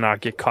just have to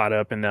not get caught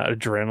up in that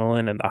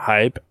adrenaline and the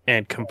hype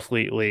and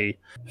completely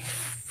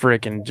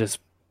freaking just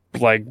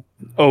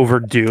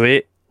overdo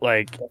it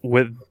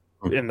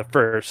in the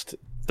first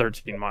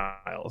 13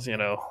 miles,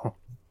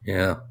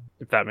 Yeah.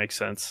 If that makes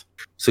sense.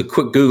 So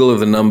quick Google of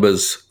the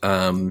numbers.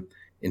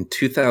 In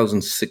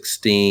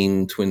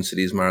 2016, Twin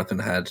Cities Marathon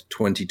had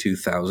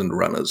 22,000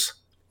 runners.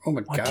 Oh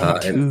my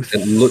God.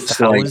 It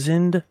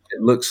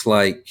looks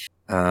like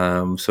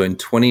so in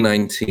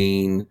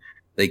 2019,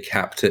 they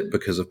capped it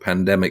because of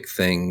pandemic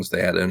things.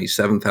 They had only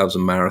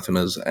 7,000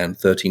 marathoners and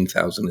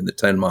 13,000 in the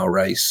 10-mile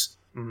race.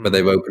 Mm-hmm. But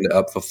they've opened it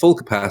up for full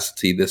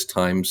capacity this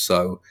time.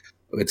 So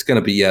it's going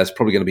to be, it's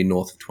probably going to be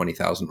north of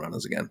 20,000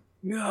 runners again.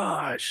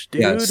 Gosh,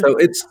 dude. Yeah, so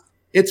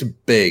it's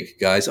big,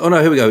 guys. Oh,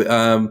 no, here we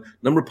go.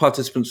 Number of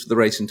participants for the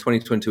race in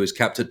 2022 is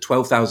capped at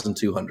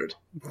 12,200.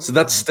 So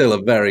that's still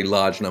a very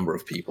large number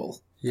of people.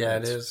 Yeah,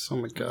 it is. Oh,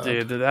 my God.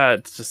 Dude,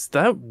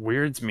 that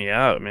weirds me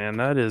out, man.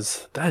 That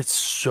is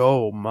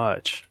so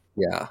much.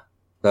 Yeah.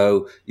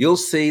 So you'll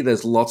see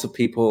there's lots of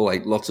people,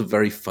 lots of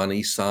very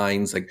funny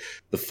signs.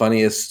 The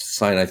funniest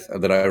sign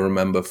that I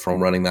remember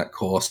from running that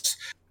course,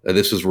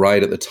 this was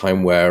right at the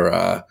time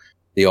where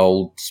the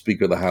old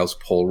Speaker of the House,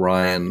 Paul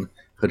Ryan,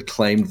 had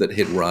claimed that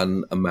he'd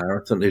run a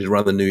marathon. He'd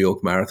run the New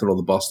York Marathon or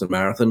the Boston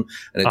Marathon,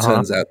 and it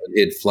turns out that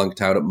he'd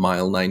flunked out at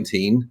mile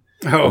 19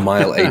 or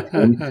mile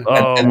 18.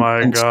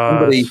 My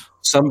God!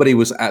 Somebody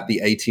was at the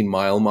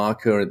 18-mile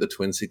marker at the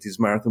Twin Cities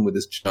Marathon with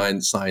this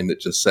giant sign that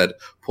just said,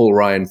 "Paul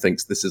Ryan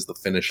thinks this is the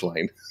finish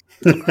line."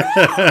 Dude,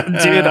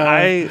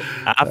 I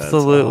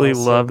absolutely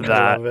awesome. Love that.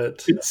 I love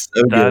it. It's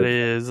so that good.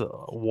 Is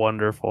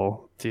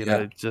wonderful. Dude, yeah.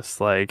 I just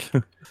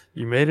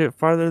you made it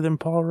farther than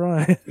Paul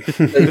Ryan.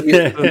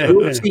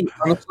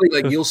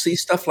 Honestly, you'll see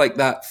stuff like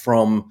that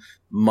from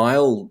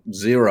mile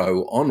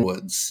 0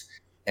 onwards.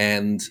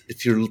 And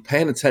if you're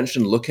paying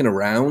attention, looking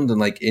around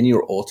and in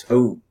your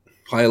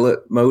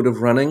autopilot mode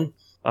of running,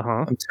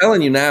 I'm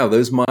telling you now,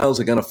 those miles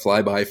are going to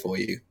fly by for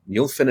you.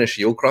 You'll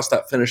cross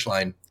that finish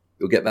line.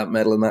 You'll get that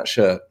medal and that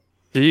shirt.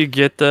 Do you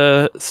get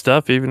the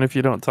stuff even if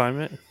you don't time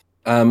it?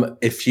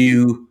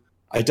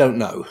 I don't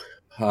know.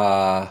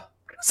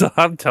 So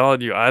I'm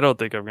telling you, I don't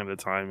think I'm going to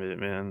time it,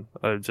 man.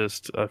 I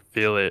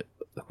feel it.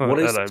 What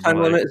is the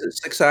time limit? Is it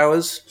 6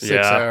 hours? 6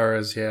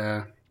 hours,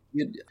 yeah.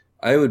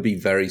 I would be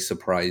very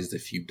surprised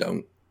if you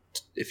don't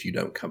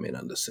come in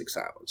under 6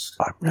 hours.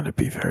 I'm gonna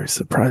be very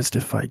surprised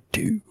if I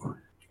do.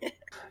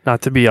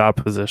 Not to be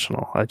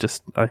oppositional.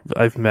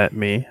 I've met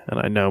me and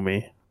I know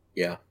me.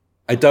 Yeah.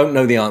 I don't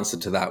know the answer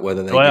to that.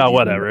 Whether they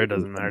whatever, it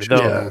doesn't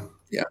matter.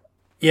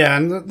 Yeah,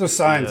 and the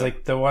signs,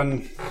 like the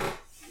one,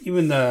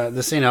 even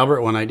the St.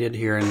 Albert one I did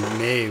here in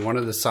May, one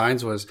of the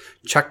signs was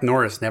Chuck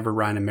Norris never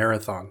ran a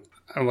marathon.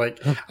 I'm like,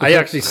 I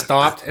actually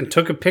stopped and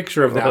took a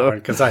picture of that one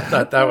because I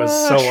thought that was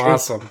so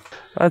awesome.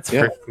 That's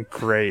freaking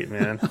great,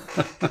 man.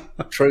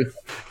 True.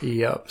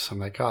 Yep. So I'm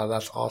like, oh,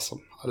 that's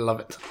awesome. I love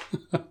it.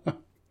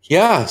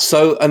 Yeah.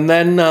 So, and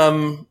then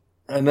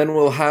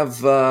we'll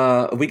have,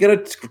 are we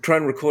going to try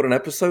and record an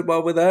episode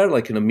while we're there?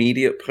 Like an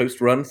immediate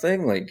post-run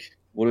thing? Like,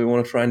 what do we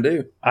want to try and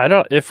do?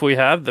 If we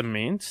have the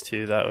means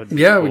to, that would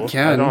be cool. We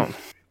can.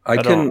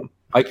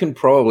 I can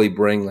probably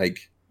bring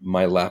like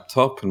my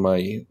laptop and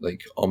my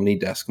like Omni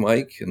desk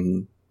mic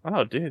and.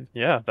 Oh, dude.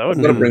 Yeah. That would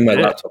I'm going to bring my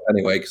laptop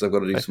anyway because I've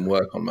got to do some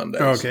work on Monday.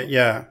 Okay.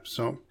 Yeah.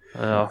 So,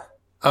 I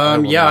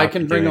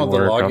can bring all the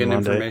login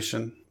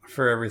information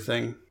for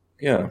everything.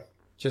 Yeah.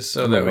 Just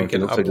so that we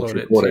can upload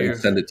it to you.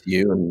 Send it to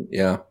you, and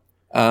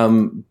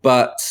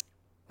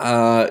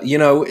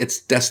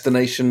it's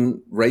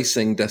destination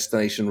racing,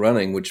 destination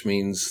running, which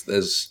means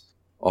there's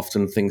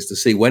often things to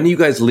see. When do you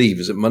guys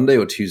leave? Is it Monday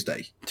or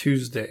Tuesday?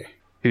 Tuesday.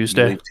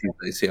 Tuesday.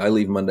 See, I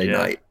leave Monday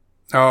night.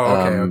 Oh,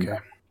 okay.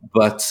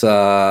 But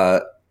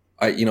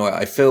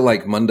I feel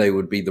like Monday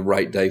would be the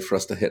right day for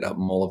us to hit up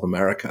Mall of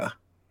America.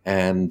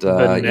 And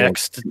the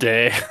next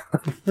day,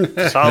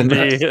 I'll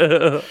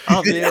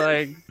be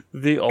like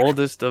the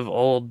oldest of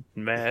old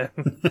men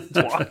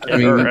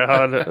walking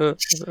around.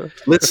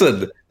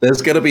 Listen,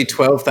 there's going to be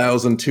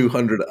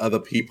 12,200 other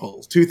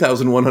people,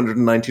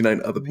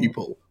 2,199 other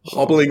people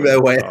hobbling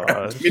their way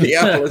around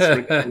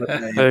Minneapolis.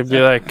 They'd be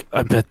like,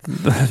 I bet,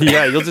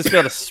 you'll just be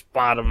able to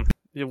spot them.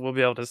 We'll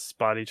be able to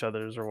spot each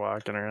other as we're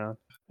walking around.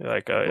 You're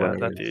like, oh yeah,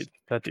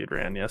 that dude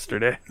ran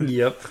yesterday.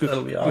 Yep,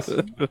 that'll be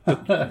awesome.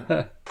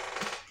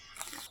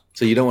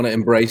 So you don't want to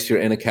embrace your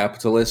inner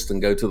capitalist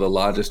and go to the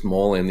largest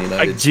mall in the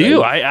United States? I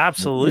do. I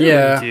absolutely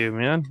do,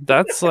 man.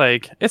 That's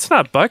like, it's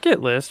not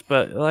bucket list,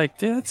 but like,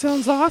 dude, that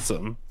sounds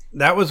awesome.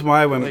 That was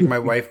why when my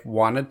wife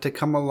wanted to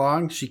come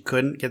along, she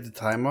couldn't get the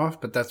time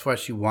off, but that's why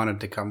she wanted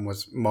to come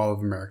was Mall of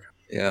America.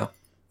 Yeah.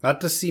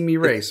 Not to see me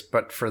race,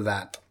 but for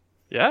that.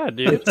 Yeah,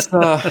 dude.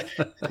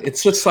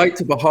 It's a sight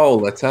to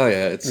behold, I tell you.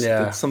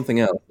 It's something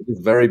else. It's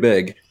very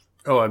big.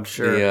 Oh, I'm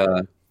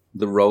sure.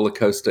 The roller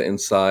coaster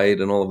inside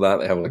and all of that.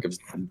 They have like a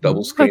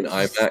double screen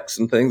IMAX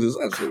and things. It's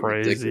absolutely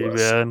crazy,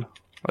 ridiculous. Man.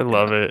 I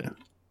love it.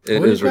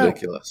 It is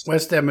ridiculous.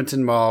 West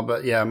Edmonton Mall,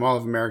 but yeah, Mall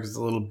of America is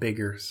a little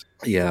bigger.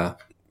 Yeah.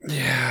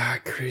 Yeah,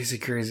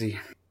 crazy.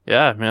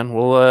 Yeah, man.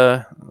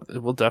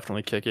 We'll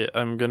definitely kick it.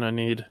 I'm gonna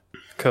need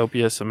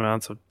copious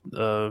amounts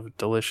of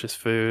delicious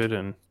food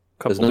and a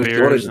couple There's no beers.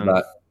 shortage of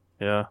that.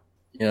 Yeah.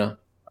 Yeah.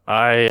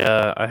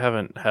 I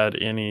haven't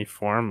had any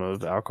form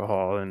of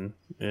alcohol in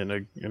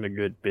a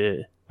good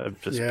bit. I've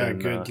just been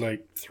good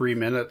like 3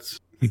 minutes.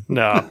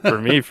 No,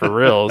 for me, for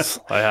reals,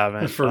 I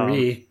haven't. For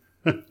me,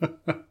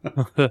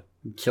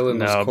 killing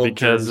those cold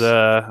because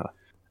germs.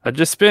 I've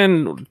just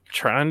been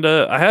trying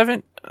to. I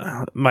haven't.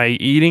 My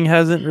eating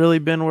hasn't really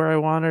been where I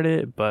wanted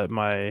it, but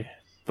my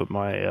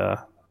a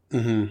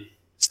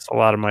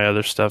lot of my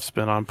other stuff's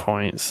been on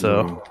point.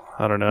 So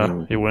I don't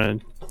know. You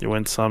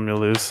win some, you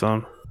lose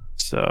some.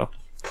 So.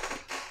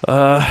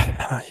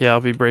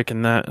 I'll be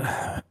breaking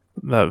that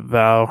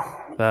vow,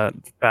 that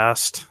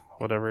fast,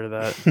 whatever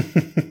that.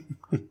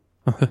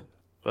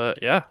 But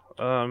yeah,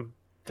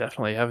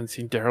 definitely haven't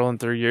seen Daryl in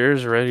 3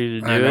 years. Ready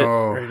to do it.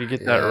 Ready to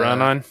get that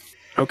run on.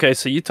 Okay,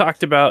 so you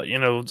talked about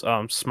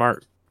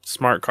smart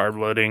carb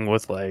loading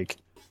with like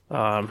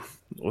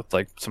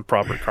some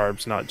proper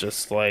carbs, not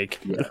just like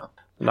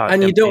not.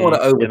 And empty, you don't want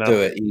to overdo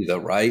it either,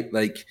 right?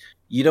 Like.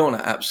 You don't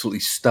want to absolutely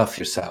stuff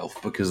yourself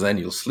because then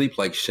you'll sleep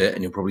like shit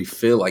and you'll probably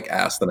feel like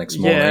ass the next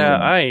morning. Yeah,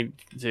 I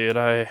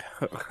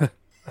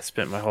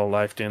spent my whole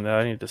life doing that.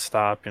 I need to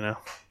stop,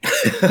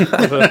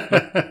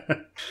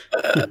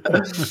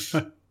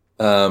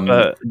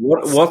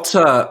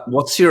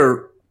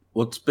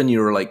 What's been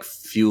your like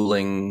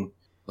fueling,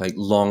 like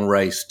long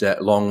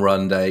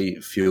run day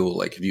fuel?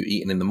 Like, have you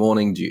eaten in the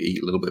morning? Do you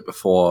eat a little bit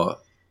before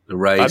the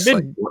race?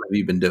 What have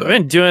you been doing? I've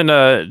been doing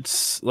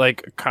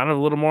like kind of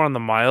a little more on the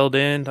mild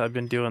end. I've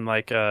been doing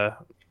like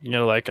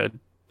like a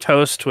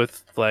toast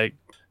with like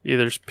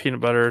either peanut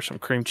butter or some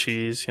cream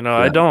cheese.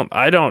 I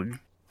don't,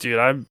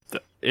 dude.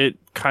 It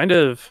kind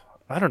of,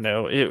 I don't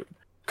know. It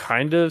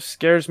kind of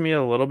scares me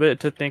a little bit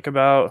to think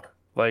about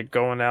like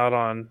going out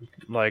on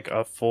like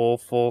a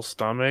full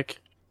stomach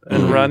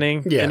and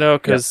running.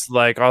 Because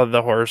like all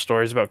the horror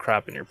stories about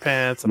crapping your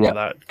pants and all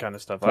that kind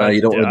of stuff.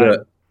 You don't want to do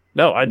it.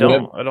 No, I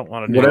don't. I don't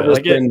want to do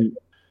it.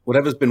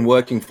 Whatever's been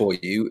working for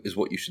you is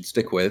what you should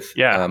stick with.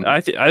 Yeah,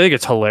 I think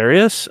it's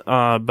hilarious,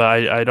 but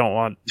I don't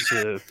want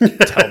to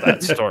tell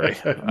that story.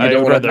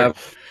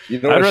 You You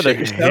don't I'd want to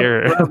rather shit yourself hear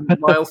it. around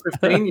mile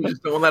 15? You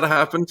just don't want that to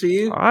happen to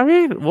you? I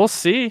mean, we'll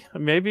see.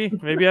 Maybe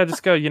I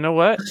just go, you know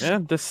what? Yeah,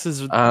 this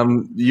is...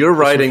 You're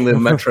riding the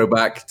metro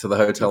back to the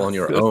hotel on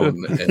your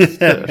own and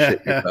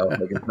shit yourself. I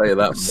can tell you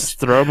that much. Just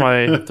throw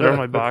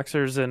my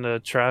boxers in a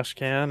trash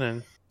can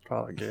and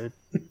probably good.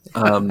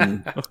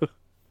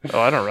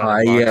 I don't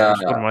run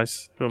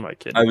boxers. Who am I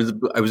kidding? I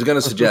was going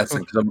to suggest,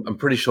 because I'm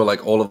pretty sure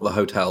like all of the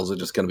hotels are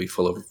just going to be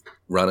full of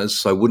runners,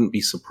 so I wouldn't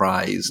be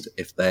surprised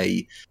if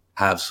they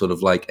have sort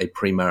of like a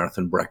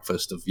pre-marathon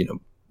breakfast of,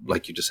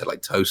 like you just said,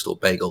 like toast or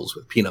bagels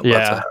with peanut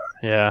butter.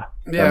 Yeah.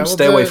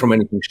 Stay away from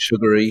anything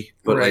sugary,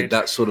 but like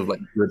that sort of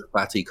like good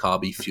fatty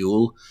carby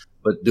fuel,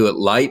 but do it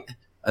light.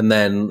 And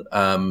then,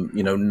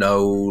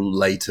 no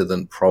later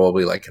than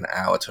probably like an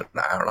hour to an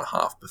hour and a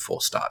half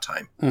before start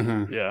time.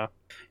 Mm-hmm. Yeah.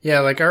 Yeah,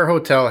 like our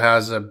hotel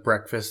has a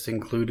breakfast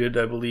included,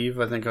 I believe.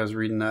 I think I was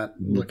reading that,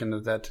 looking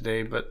at that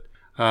today. But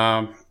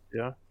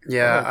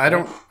yeah, I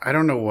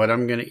don't know what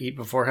I'm gonna eat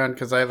beforehand,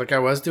 because I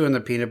was doing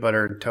the peanut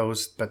butter and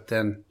toast, but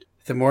then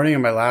the morning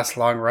of my last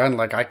long run,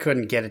 like I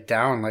couldn't get it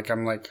down. Like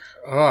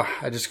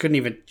I just couldn't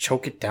even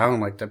choke it down.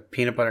 Like the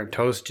peanut butter and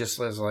toast just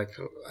was like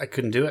I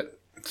couldn't do it.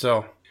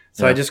 So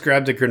I just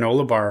grabbed a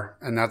granola bar,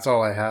 and that's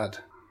all I had.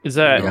 Is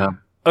that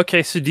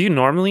okay? So do you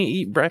normally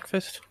eat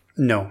breakfast?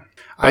 No.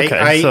 Okay,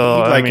 I eat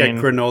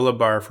a granola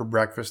bar for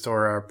breakfast,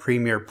 or a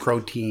Premier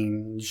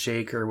Protein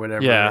shake or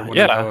whatever.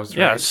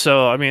 Yeah.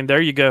 So I mean,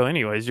 there you go.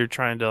 Anyways, you're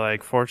trying to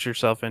like force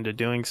yourself into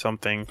doing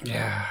something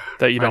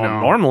that you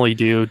don't normally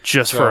do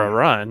just for a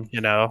run.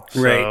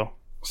 Right.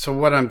 So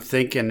what I'm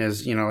thinking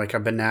is, like a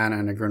banana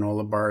and a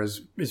granola bar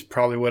is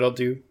probably what I'll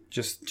do.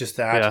 Just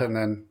that, and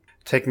then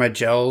take my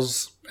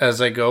gels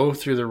as I go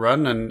through the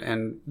run.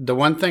 And the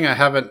one thing I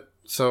haven't.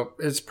 So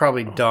it's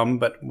probably dumb,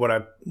 but what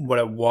I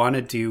want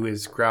to do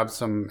is grab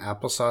some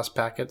applesauce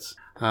packets.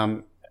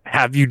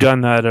 Have you done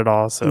that at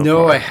all?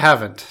 No, I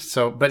haven't.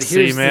 So, but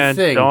here's the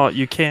thing: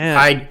 you can't.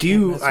 I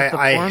do.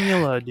 I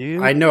formula,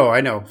 dude. I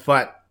know.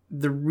 But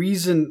the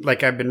reason,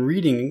 like I've been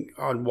reading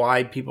on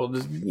why people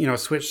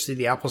just, switch to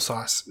the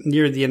applesauce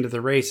near the end of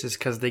the race, is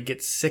because they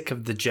get sick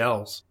of the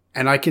gels,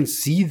 and I can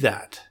see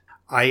that.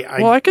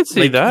 I could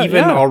see that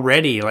even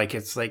already. Like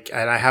it's like,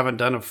 and I haven't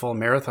done a full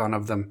marathon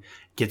of them.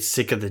 Get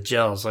sick of the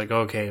gels. Like,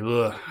 okay, I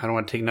don't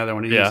want to take another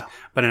one of these.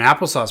 But an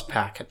applesauce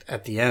pack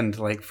at the end,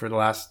 like for the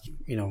last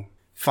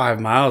 5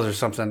 miles or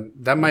something,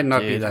 that might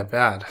not be that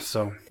bad.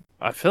 So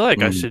I feel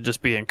like I should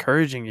just be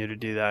encouraging you to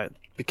do that,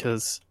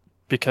 because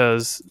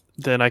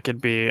then I could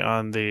be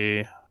on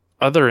the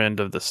other end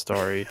of the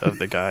story of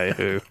the guy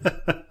who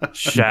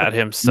shat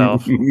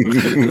himself.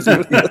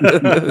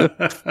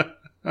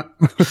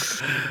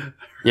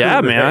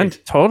 Yeah, man,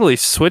 totally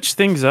switch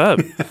things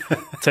up.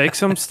 Take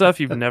some stuff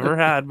you've never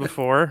had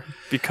before,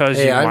 because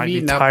you might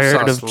be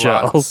tired of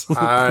gels.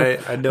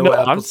 I know. No,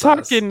 I'm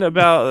talking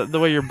about the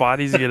way your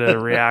body's gonna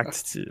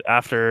react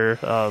after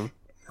the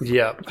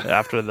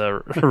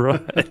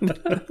run.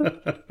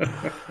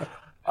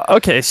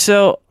 Okay,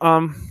 so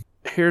I'm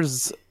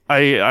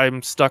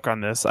stuck on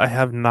this. I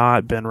have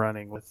not been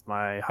running with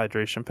my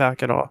hydration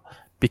pack at all,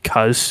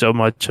 because so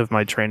much of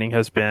my training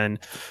has been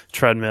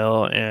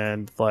treadmill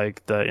and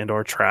like the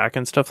indoor track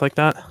and stuff like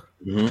that.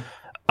 Mm-hmm.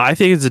 I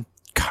think it's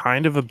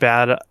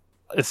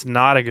it's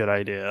not a good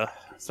idea.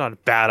 It's not a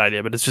bad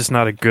idea, but it's just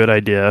not a good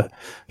idea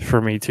for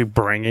me to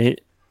bring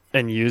it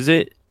and use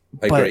it.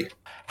 I agree.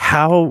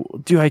 How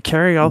do I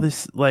carry all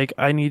this? Like,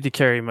 I need to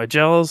carry my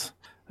gels.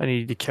 I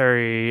need to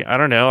carry, I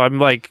don't know. I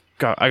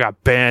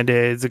got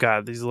Band-Aids. I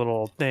got these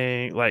little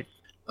things. Like,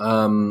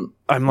 I'm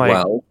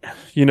like,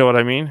 you know what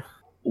I mean?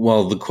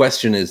 Well, the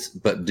question is,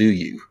 but do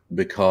you?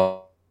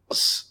 Because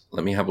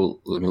let me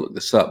look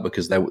this up,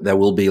 because there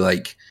will be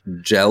like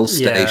gel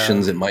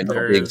stations. It might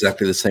not be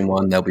exactly the same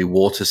one. There'll be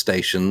water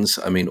stations.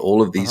 I mean,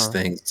 all of these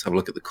things. Let's have a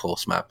look at the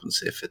course map and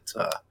see if it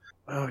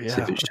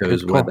see if it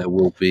shows where there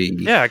will be.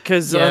 Yeah,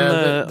 because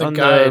on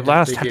the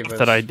last half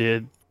that I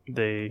did,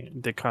 they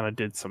kind of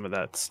did some of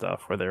that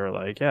stuff where they were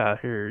like, yeah,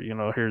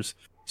 here's.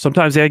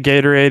 Sometimes they had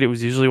Gatorade. It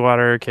was usually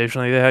water.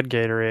 Occasionally they had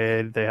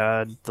Gatorade. They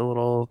had the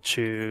little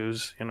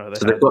chews. So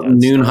they've got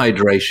noon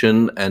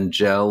hydration and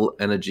gel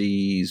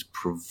energies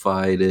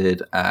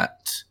provided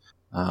at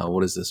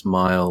what is this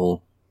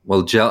mile?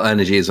 Well, gel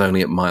energy is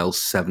only at mile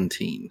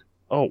 17.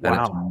 Oh, wow! And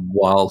it's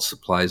while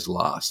supplies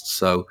last.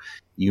 So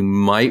you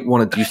might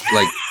want to do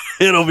like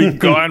it'll be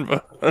gone.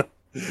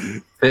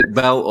 Fit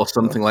belt or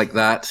something like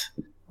that.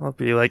 I'll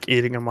be like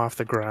eating them off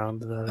the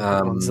ground.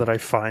 The ones that I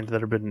find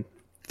that have been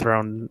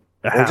thrown.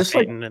 Just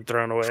eaten and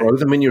thrown away. Throw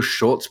them in your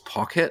shorts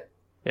pocket.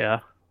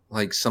 Yeah.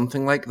 Like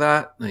something like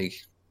that.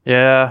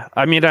 Yeah.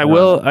 I mean, I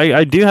will.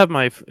 I do have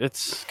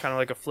it's kind of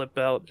like a flip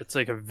belt. It's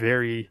like a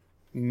very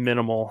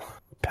minimal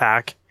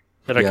pack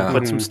that I can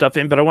put some stuff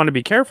in, but I want to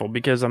be careful,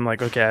 because I'm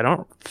like, okay, I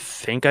don't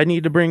think I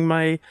need to bring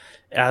my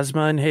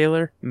asthma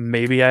inhaler.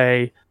 Maybe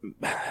I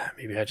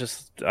leave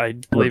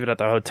it at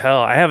the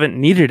hotel. I haven't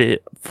needed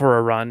it for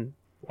a run.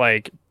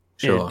 Like,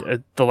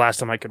 the last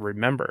time I could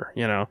remember,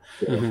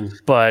 Mm-hmm.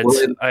 But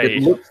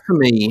it looks to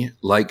me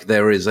like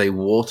there is a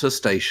water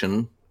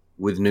station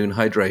with noon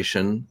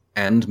hydration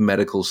and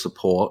medical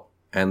support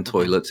and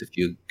toilets if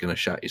you're going to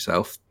shat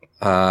yourself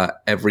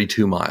every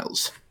 2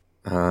 miles.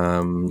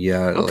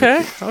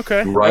 Okay.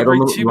 Right Every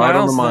on the 2 right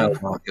on the miles, mile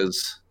then.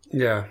 markers.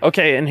 Yeah.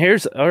 Okay, and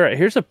here's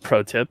a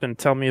pro tip, and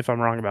tell me if I'm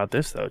wrong about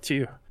this though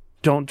too.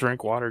 Don't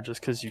drink water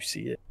just because you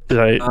see it.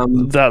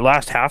 That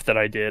last half that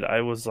I did,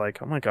 I was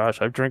like, oh my gosh,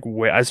 I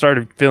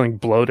started feeling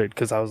bloated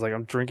because I was like,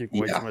 I'm drinking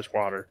way too much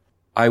water.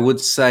 I would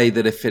say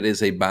that if it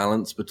is a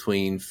balance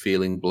between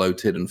feeling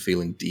bloated and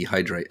feeling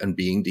dehydrated and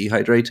being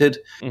dehydrated,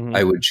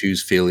 I would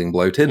choose feeling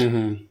bloated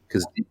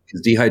because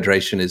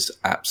dehydration is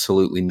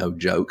absolutely no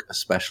joke,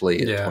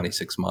 especially at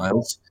 26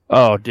 miles.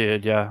 Oh,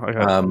 dude, yeah. I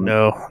got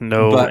no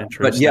interest.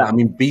 But yeah, I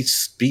mean, be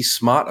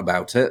smart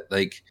about it.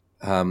 Like,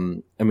 I mean,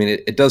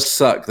 it does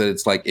suck that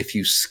it's like if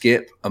you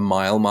skip a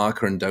mile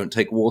marker and don't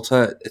take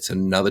water, it's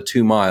another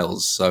 2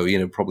 miles. So,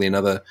 probably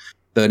another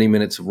 30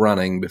 minutes of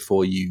running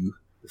before you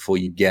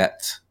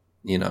get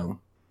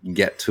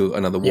to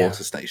another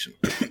water station.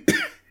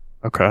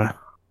 Okay.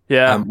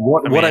 Yeah.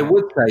 What I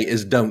would say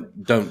is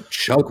don't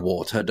chug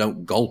water,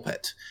 don't gulp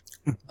it.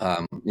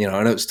 I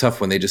know it's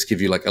tough when they just give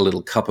you like a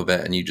little cup of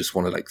it and you just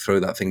want to like throw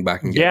that thing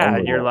back and get on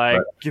with you're it,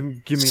 like, give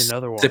me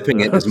another one.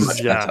 Sipping it is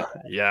much better.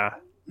 Yeah.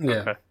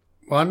 Okay.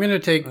 Well, I'm going to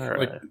take,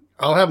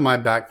 I'll have my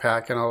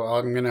backpack and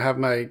I'm going to have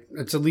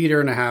it's 1.5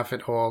 liters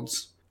it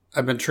holds.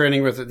 I've been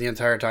training with it the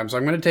entire time. So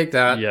I'm going to take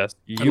that. Yes.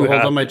 You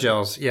hold on my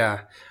gels.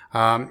 Yeah.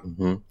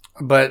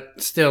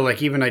 But still,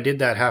 like even I did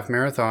that half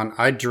marathon,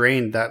 I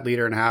drained that 1.5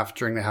 liters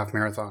during the half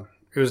marathon.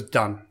 It was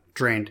done,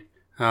 drained.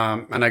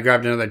 And I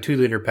grabbed another 2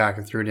 liter pack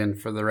and threw it in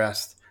for the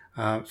rest.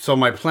 So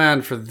my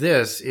plan for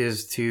this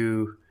is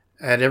to,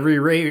 at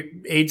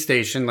every aid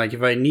station, like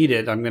if I need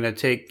it, I'm going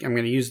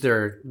to use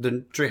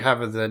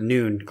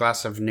the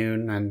glass of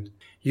noon and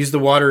use the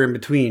water in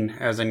between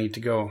as I need to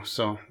go.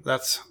 So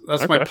that's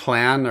my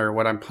plan, or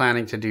what I'm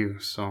planning to do.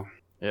 So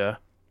yeah,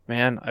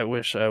 man, I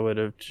wish I would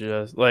have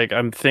just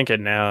I'm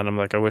thinking now, and I'm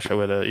like, I wish I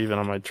would have, even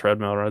on my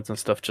treadmill rides and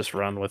stuff, just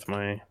run with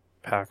my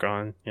pack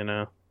on,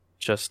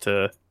 just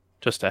to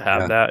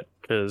have that,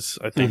 because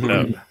I think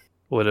that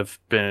would have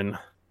been,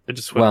 it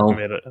just would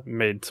have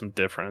made some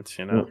difference,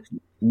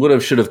 Would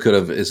have, should have, could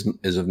have is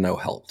of no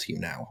help to you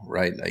now,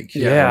 right? Like,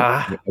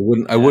 I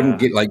wouldn't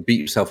get beat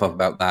yourself up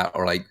about that,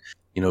 or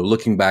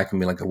looking back and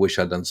be like, I wish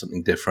I'd done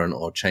something different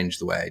or changed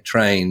the way I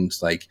trained.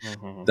 Like,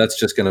 that's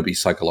just going to be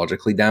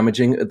psychologically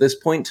damaging at this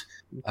point.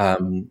 I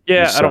don't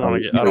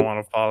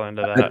want to fall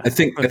into that. I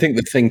think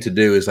the thing to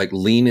do is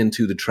lean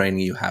into the training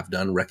you have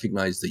done,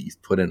 recognize that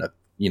you've put in a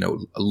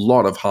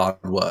lot of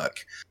hard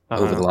work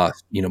over the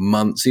last,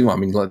 months, year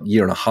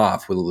and a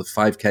half with all the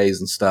 5Ks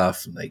and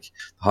stuff, and the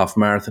half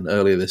marathon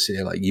earlier this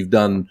year. You've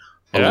done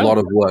a lot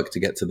of work to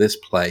get to this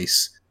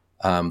place.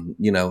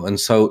 And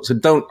so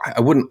I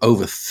wouldn't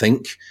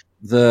overthink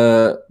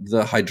the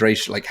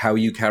hydration, how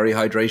you carry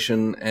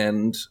hydration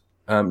and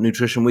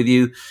nutrition with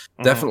you.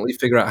 Definitely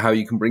figure out how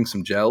you can bring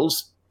some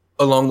gels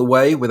along the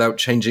way without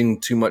changing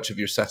too much of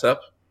your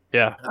setup.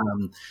 Yeah.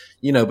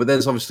 But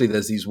there's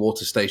these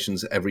water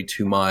stations every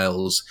 2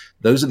 miles.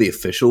 Those are the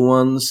official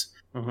ones.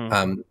 I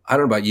don't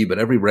know about you, but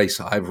every race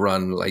I've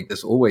run,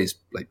 there's always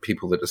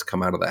people that just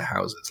come out of their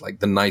houses,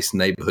 the nice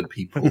neighborhood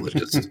people that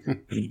just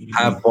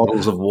have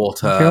bottles of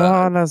water. You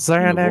want a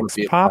Xanax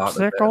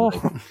popsicle?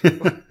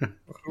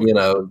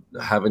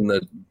 Having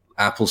the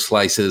apple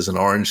slices and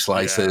orange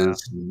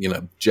slices,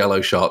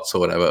 Jello shots or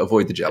whatever.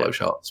 Avoid the Jello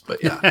shots,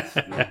 but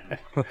yeah.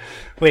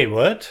 Wait,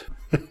 what?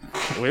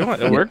 We want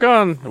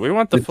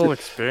the full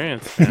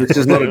experience. Man. This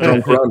is not a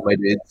drunk run, my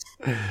dude.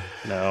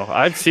 No,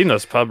 I've seen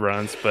those pub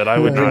runs, but I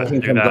would not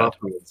do that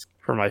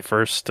for my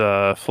first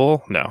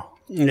full. No.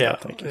 Yeah.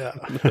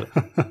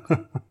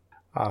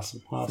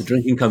 Awesome. The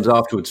drinking comes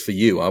afterwards for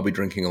you. I'll be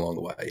drinking along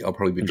the way. I'll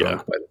probably be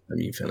drunk by the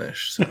time you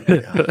finish. So,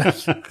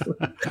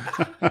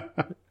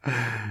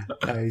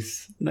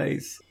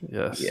 Nice.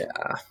 Yes.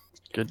 Yeah.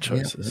 Good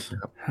choices.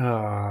 Yeah.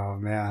 Oh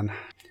man.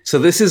 So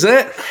this is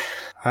it.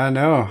 I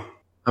know.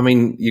 I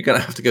mean, you're going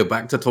to have to go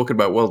back to talking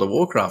about World of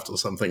Warcraft or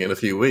something in a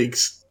few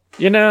weeks.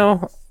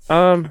 We'll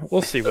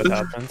see what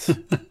happens.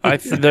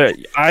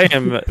 I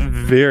am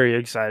very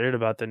excited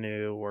about the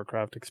new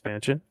Warcraft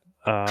expansion.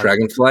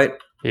 Dragonflight?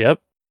 Yep.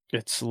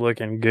 It's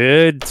looking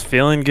good. It's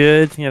feeling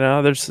good.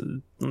 There's,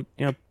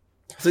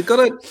 Has it got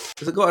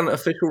an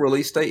official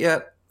release date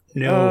yet?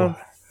 No.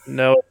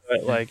 No,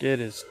 but it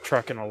is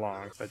trucking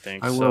along, I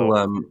think. I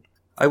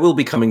will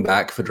be coming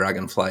back for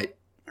Dragonflight.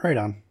 Right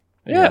on.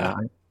 Yeah.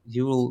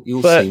 You'll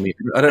see me.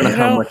 I don't know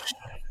how much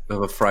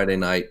of a Friday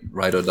night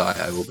ride or die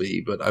I will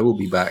be, but I will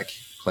be back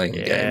playing a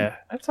game. Yeah,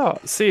 that's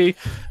all. See,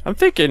 I'm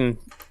thinking,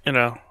 but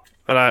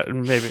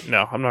I'm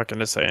not going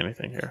to say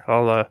anything here.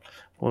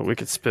 We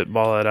could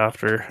spitball it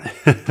after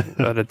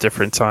at a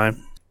different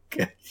time.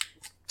 Okay.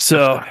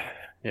 So,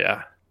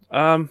 yeah.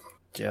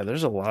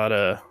 There's a lot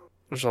of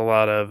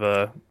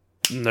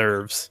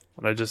nerves,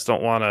 and I just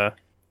don't want to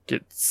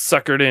get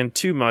suckered in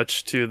too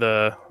much to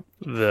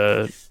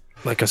the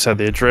like I said,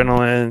 the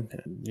adrenaline,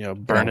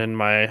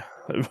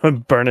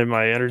 burning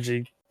my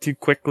energy too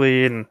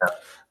quickly, and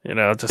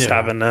just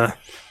having to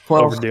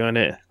overdoing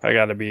it. You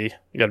gotta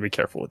be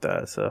careful with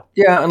that. So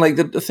yeah, and like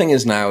the thing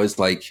is now is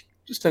like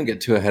just don't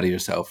get too ahead of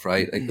yourself,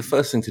 right? Like the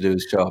first thing to do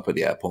is show up at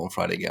the airport on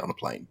Friday, get on a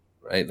plane,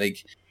 right?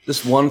 Like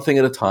just one thing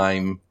at a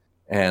time,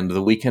 and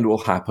the weekend will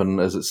happen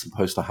as it's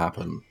supposed to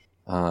happen.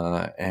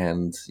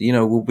 And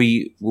we'll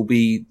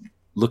be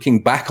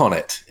looking back on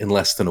it in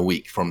less than a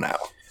week from now.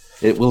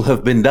 It will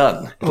have been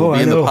done. It will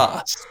be in the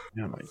past.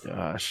 Oh my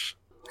gosh!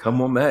 Come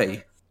what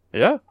may.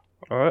 Yeah,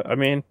 I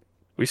mean,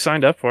 we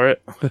signed up for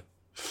it.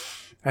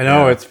 I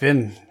know it's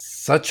been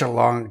such a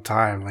long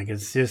time. Like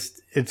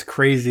it's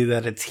crazy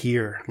that it's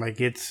here.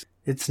 Like it's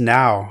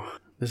now.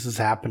 This is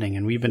happening,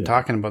 and we've been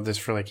talking about this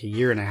for like a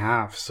year and a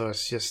half. So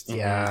it's just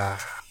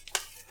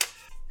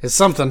it's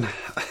something.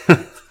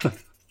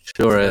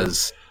 Sure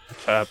is.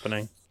 It's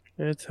happening.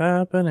 It's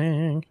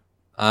happening.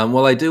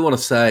 Well, I do want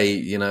to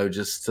say,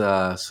 just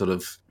sort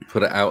of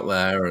put it out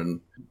there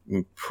and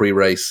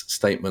pre-race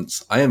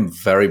statements. I am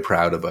very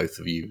proud of both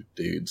of you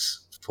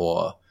dudes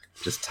for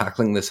just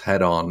tackling this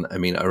head on. I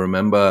mean, I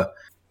remember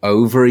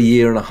over a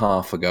year and a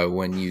half ago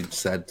when you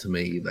said to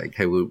me, like,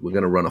 hey, we're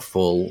going to run a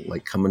full,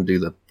 like, come and do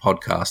the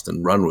podcast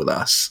and run with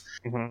us.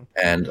 Mm-hmm.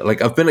 And,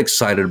 like, I've been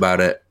excited about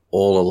it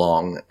all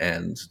along.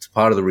 And it's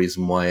part of the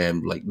reason why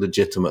I'm, like,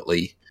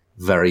 legitimately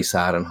very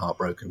sad and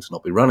heartbroken to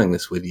not be running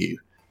this with you.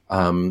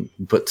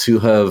 But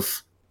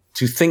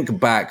to think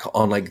back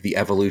on like the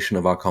evolution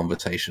of our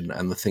conversation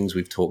and the things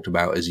we've talked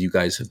about as you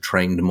guys have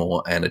trained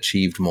more and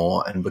achieved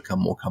more and become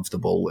more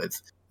comfortable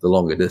with the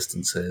longer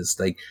distances,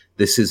 like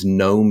this is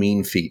no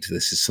mean feat.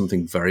 This is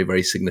something very,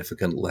 very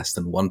significant. Less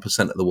than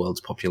 1% of the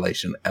world's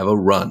population ever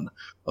run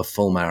a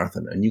full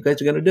marathon, and you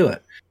guys are going to do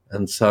it.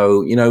 And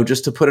so,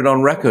 just to put it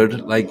on record,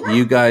 like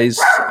you guys,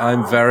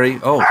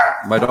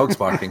 my dog's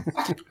barking.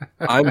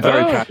 I'm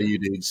very proud of you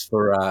dudes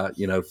for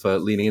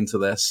leaning into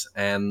this.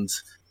 And,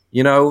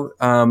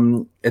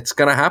 it's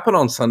going to happen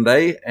on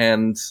Sunday,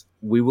 and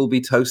we will be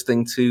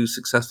toasting to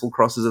successful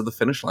crosses of the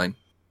finish line.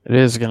 It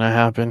is going to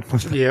happen.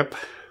 Yep.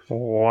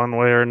 One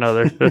way or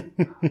another.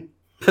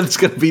 It's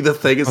going to be the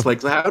thing. It's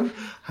like, how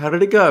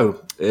did it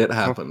go? It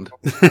happened.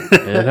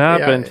 It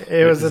happened. Yeah,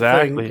 it was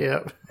exactly. a thing.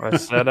 Yep. I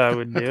said I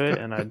would do it,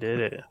 and I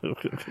did it.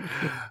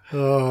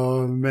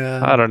 Oh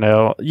man. I don't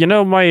know.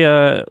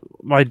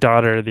 My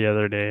daughter the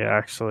other day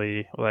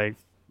actually, like,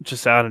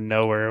 just out of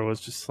nowhere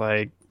was just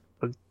like,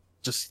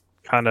 just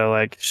kind of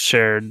like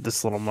shared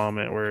this little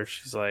moment where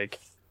she's like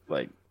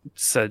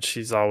said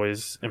she's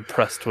always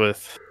impressed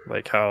with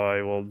like how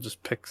I will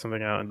just pick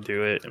something out and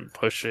do it and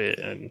push it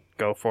and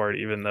go for it,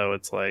 even though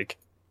it's like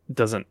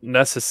doesn't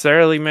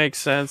necessarily make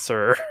sense,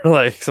 or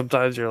like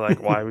sometimes you're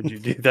like, why would you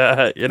do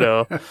that?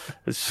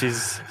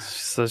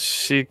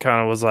 She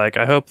kind of was like,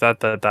 I hope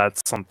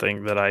that's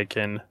something that I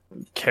can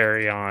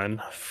carry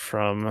on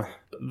from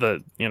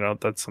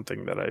that's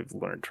something that I've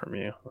learned from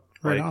you.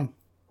 Right on.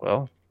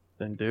 Well,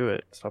 then do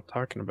it. Stop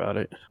talking about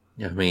it.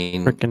 Yeah, I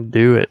mean, freaking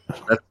do it.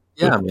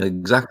 Yeah, I mean,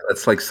 exactly.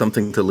 That's like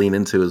something to lean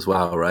into as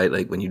well, right?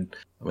 Like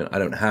I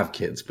don't have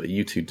kids, but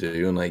you two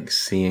do, and like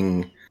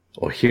seeing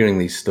or hearing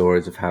these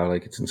stories of how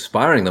like it's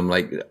inspiring them.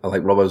 Like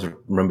Rob, I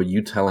remember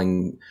you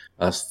telling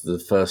us the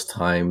first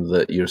time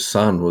that your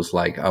son was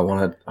like, I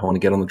want to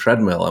get on the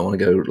treadmill. I want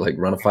to go like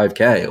run a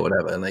 5K or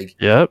whatever. And like,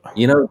 yep,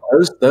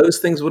 those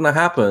things wouldn't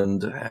have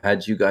happened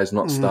had you guys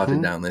not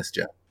started down this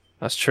journey.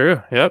 That's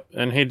true. Yep,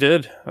 and he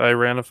did. I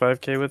ran a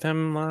 5K with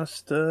him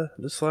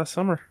this last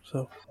summer.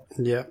 So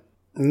yeah.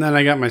 And then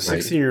I got my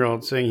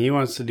 16-year-old saying he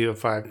wants to do a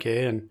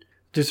 5K and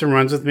do some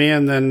runs with me.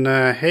 And then,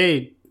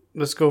 hey,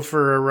 let's go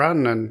for a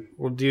run. And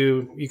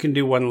you can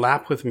do one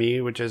lap with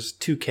me, which is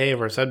 2K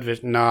of our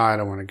subdivision. No, I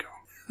don't want to go.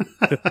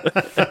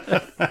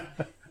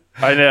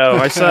 I know.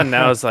 My son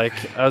now is like,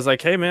 I was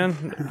like, hey,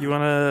 man, you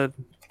want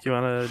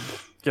to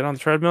get on the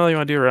treadmill? You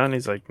want to do a run?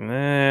 He's like,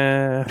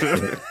 nah.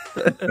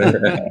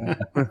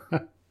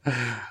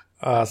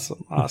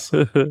 Awesome.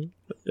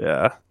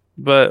 Yeah.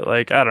 But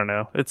like, I don't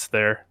know. It's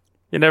there.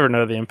 You never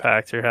know the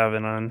impact you're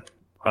having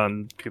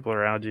on people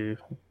around you,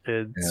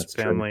 kids,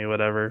 family,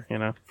 whatever,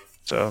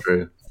 So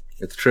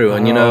it's true.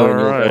 And you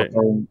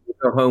go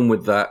home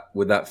with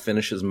that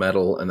finisher's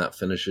medal and that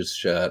finisher's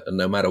shirt, and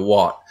no matter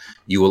what,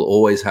 you will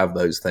always have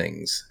those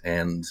things.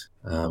 And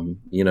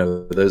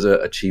those are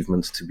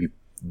achievements to be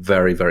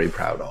very, very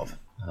proud of.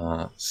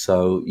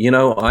 So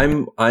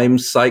I'm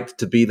psyched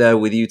to be there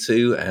with you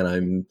two, and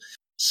I'm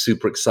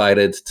super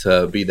excited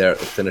to be there at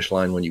the finish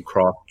line when you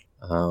cross.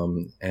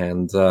 We'll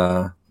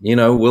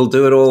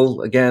do it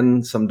all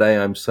again someday.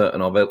 I'm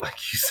certain of it. Like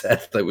you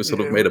said, that we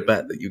sort of made a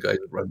bet that you guys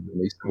would run at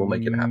least. We'll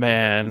make it happen.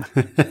 Man,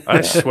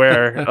 I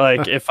swear,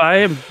 like if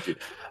I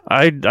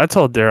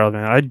told Daryl,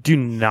 man, I do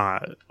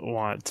not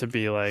want to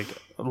be like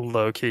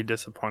low key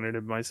disappointed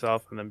in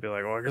myself and then be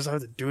like, well, I guess I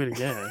have to do it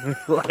again.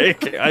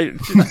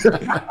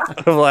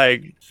 I'm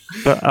like,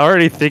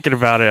 already thinking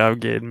about it, I'm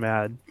getting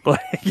mad.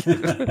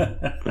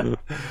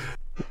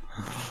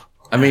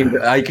 I mean,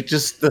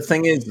 the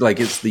thing is,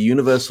 like, it's the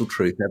universal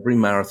truth. Every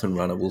marathon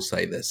runner will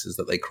say this, is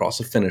that they cross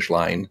a finish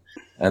line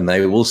and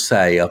they will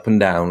say up and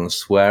down,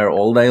 swear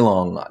all day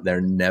long,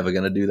 they're never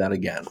going to do that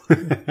again.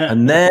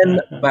 And then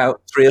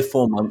about 3 or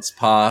 4 months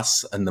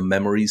pass, and the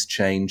memories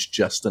change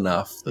just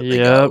enough that they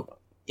go,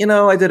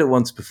 I did it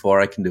once before,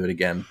 I can do it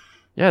again.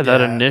 Yeah, that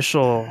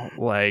initial,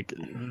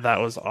 that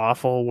was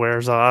awful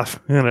wears off,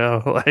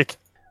 like...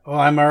 Well,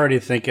 I'm already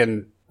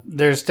thinking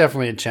there's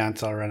definitely a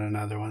chance I'll run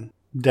another one.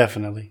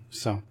 Definitely,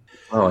 so...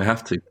 Oh, I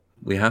have to.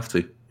 We have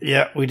to.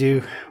 Yeah, we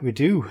do. We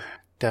do.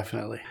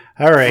 Definitely.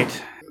 All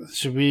right.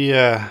 Should we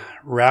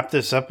wrap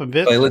this up a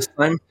bit? Playlist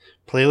time?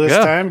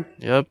 Playlist time?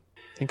 Yep.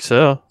 I think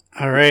so.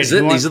 All right.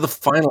 These are the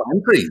final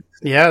entries.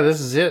 Yeah, this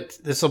is it.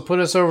 This will put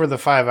us over the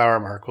 5-hour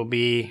mark. We'll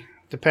be,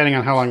 depending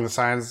on how long the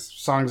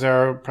songs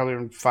are,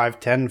 probably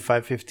 5:10,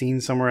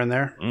 5:15, somewhere in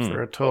there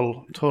for a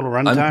total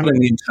runtime. I'm putting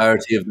the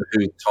entirety of the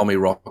Who's Tommy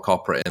Rock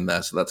opera in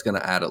there, so that's going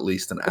to add at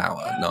least an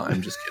hour. No,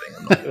 I'm just kidding.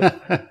 I'm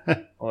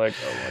not oh my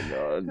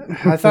God.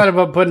 I thought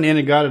about putting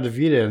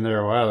In-A-Gadda-Da-Vida in there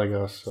a while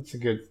ago, so it's a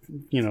good,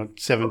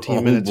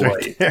 17 minutes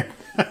right there.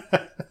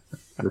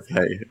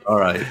 Okay, all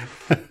right.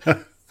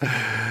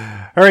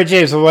 All right,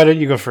 James, so why don't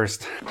you go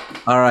first?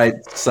 All right,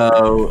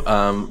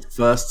 so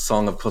first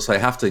song, of course, I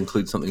have to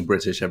include something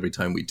British every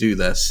time we do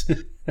this.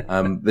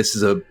 This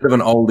is a bit of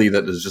an oldie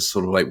that has just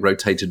sort of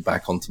rotated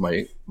back onto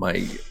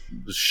my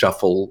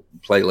shuffle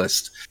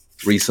playlist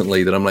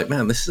recently that I'm like,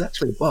 man, this is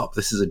actually a bop.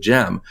 This is a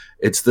jam.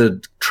 It's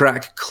the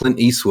track Clint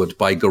Eastwood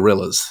by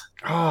Gorillaz.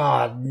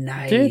 Oh,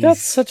 nice. Dude,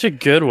 that's such a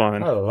good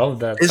one. I love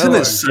that. Isn't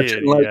it such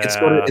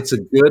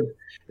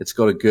it's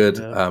got a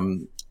good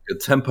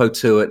good tempo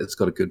to it. It's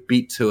got a good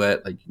beat to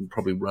it. You can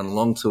probably run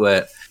along to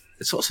it.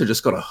 It's also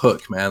just got a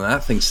hook, man.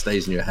 That thing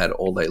stays in your head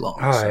all day long.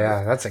 Oh,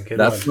 yeah, that's a good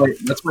one.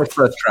 That's my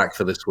first track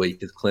for this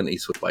week is Clint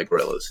Eastwood by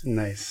Gorillaz.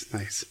 Nice.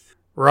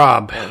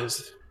 Rob.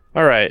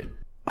 All right.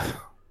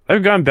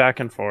 I've gone back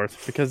and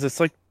forth because it's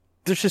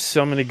there's just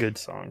so many good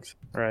songs,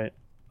 right?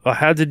 I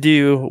had to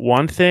do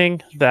one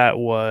thing that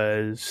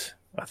was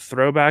a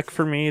throwback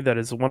for me that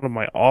is one of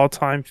my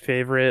all-time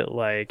favorite,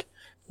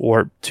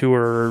 Warped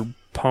Tour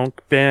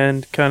punk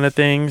band kind of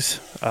things.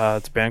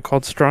 It's a band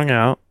called Strung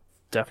Out.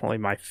 Definitely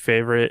my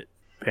favorite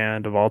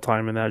band of all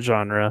time in that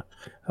genre.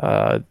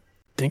 I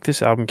think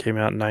this album came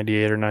out in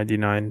 98 or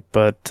 99,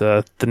 but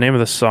the name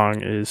of the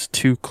song is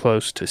Too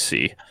Close to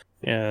See.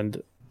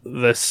 And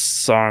this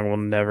song will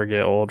never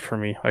get old for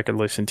me. I could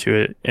listen to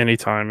it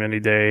anytime, any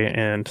day,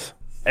 and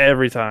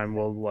every time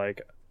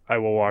I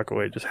will walk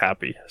away just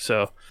happy.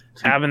 So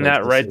having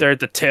that right there at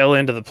the tail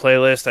end of the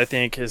playlist, I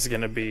think is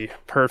going to be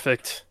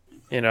perfect.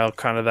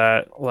 Kind of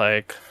that,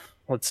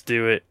 let's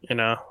do it,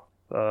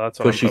 that's what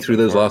push you through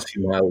those last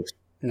few miles.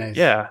 Nice.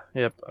 Yeah.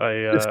 Yep.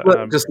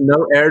 Just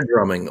no air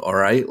drumming. All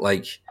right.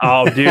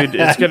 Oh, dude,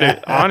 it's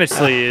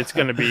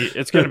gonna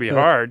be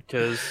hard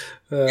because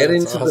get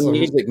into the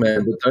music,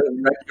 man. But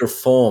don't wreck your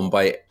form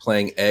by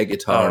playing air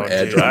guitar and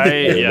air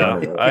drumming.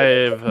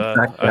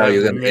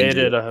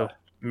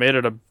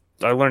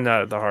 I learned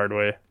that the hard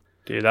way,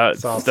 dude.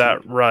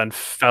 That run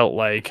felt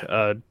like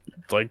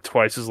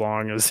twice as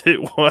long as it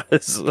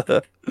was.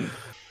 All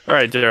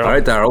right,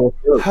 Daryl.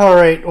 All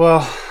right.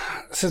 Well,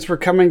 since we're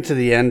coming to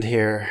the end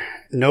here,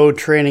 no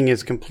training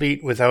is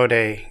complete without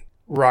a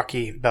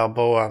Rocky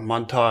Balboa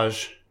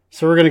montage.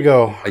 So we're gonna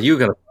go. I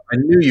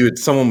knew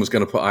someone was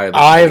gonna put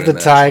Eye of the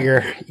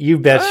Tiger. You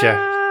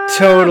betcha.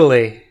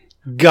 Totally.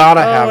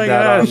 Gotta have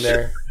that on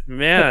there.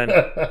 Man,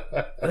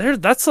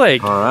 that's all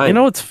right.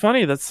 It's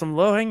funny. That's some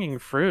low hanging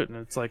fruit, and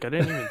it's I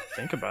didn't even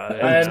think about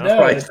it. I know.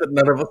 Right,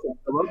 none of us have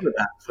come up with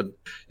that for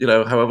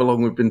however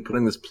long we've been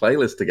putting this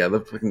playlist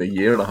together, fucking a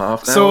year and a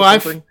half now. So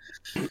I've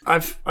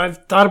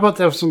thought about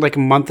this from a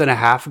month and a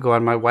half ago,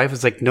 and my wife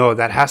was like, "No,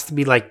 that has to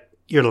be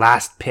your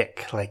last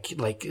pick. You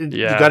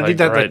got to do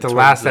that the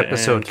last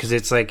episode because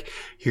it's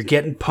you're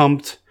getting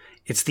pumped."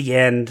 It's the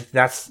end.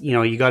 That's,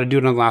 you got to do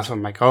it on the last one.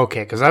 I'm like,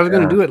 okay. Because I was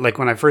going to do it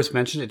when I first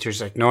mentioned it. She was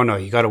like, no,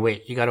 you got to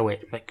wait. I'm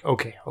like,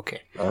 okay.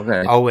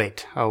 I'll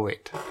wait.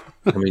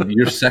 I mean,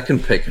 your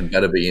second pick had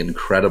better be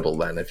incredible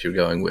then if you're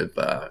going with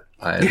Eye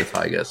of the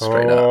Tiger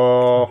straight up.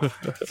 Oh,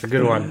 that's a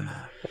good one.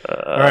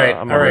 All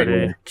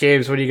right.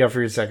 James, what do you got for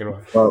your second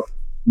one? Well,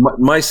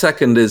 my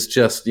second is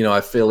just,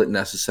 I feel it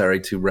necessary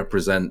to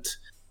represent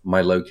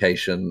my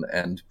location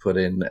and put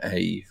in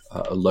a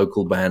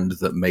local band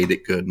that made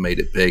it good, made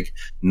it big.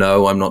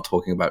 No, I'm not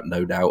talking about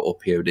No Doubt or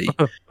POD.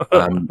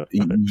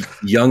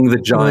 Young the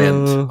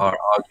Giant are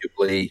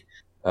arguably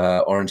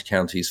Orange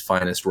County's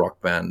finest rock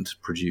band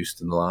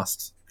produced in the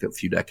last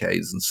few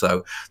decades. And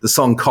so the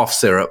song Cough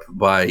Syrup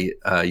by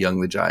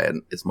Young the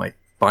Giant is my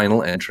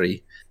final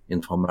entry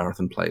into our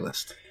marathon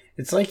playlist.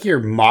 It's like you're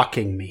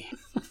mocking me.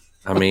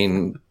 I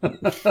mean,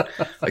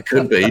 I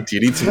could be. Do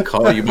you need some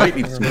cough? You might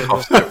need some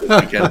cough syrup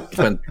if you can't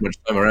spend too much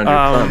time around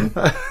your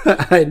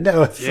phone. I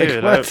know. It's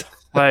dude,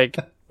 wait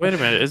a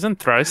minute. Isn't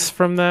Thrice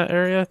from that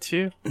area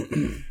too?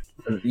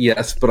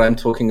 Yes, but I'm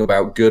talking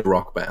about good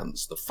rock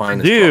bands, the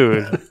finest.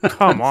 Dude, rock bands.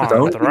 Come on,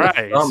 Don't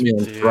Thrice. Start me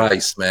on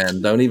Thrice,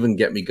 man. Don't even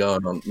get me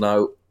going on.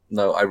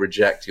 No, I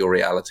reject your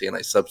reality and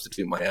I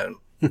substitute my own.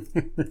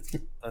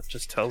 That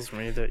just tells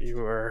me that you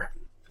are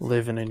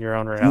living in your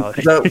own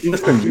reality. No,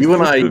 listen, you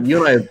and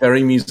I are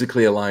very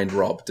musically aligned,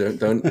 Rob.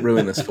 Don't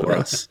ruin this for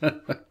us.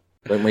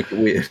 Don't make it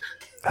weird.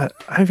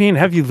 I mean,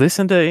 have you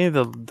listened to any of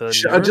the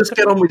Just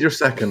get on with your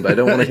second. I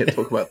don't want to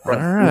talk about Thrice.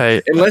 All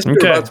right. Unless you're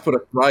about to put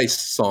a Thrice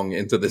song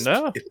into this.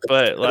 No,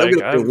 but like,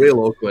 feel real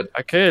awkward.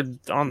 I could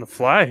on the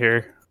fly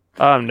here.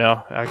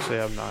 No, actually,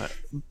 I'm not.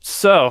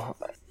 So,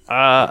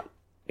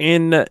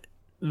 in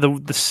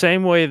the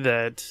same way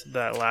that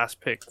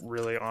last pick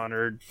really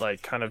honored,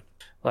 like, kind of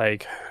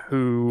like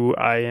who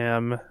I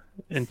am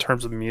in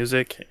terms of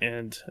music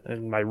and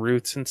my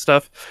roots and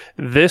stuff,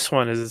 this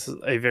one is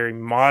a very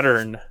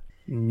modern,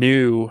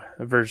 new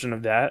version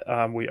of that.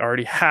 We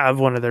already have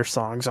one of their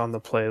songs on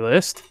the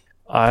playlist,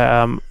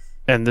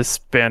 and this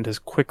band has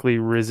quickly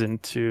risen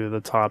to the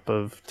top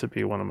to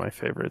be one of my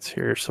favorites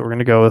here. So we're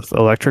gonna go with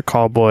Electric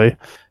Callboy,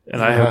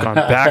 and I have gone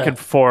back and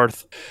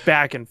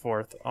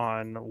forth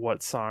on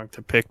what song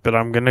to pick, but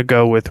I'm gonna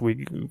go with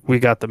we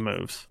Got the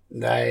Moves.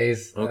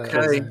 Nice.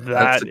 Okay,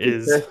 that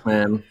is pick,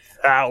 man.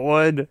 That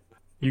one.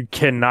 You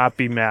cannot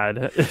be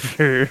mad if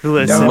you're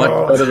listening.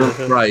 Much better than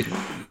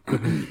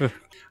Thrice.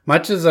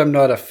 Much as I'm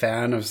not a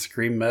fan of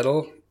scream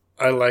metal,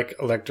 I like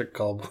Electric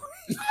Callboy.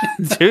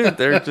 Dude,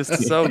 they're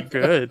just so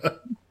good.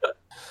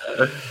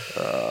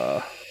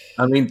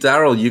 I mean,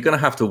 Daryl, you're gonna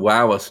have to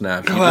wow us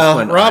now.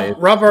 Well,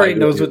 Rob already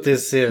knows what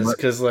this is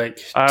because, like,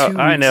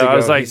 I know. I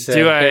was like,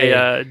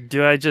 said,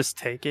 do I just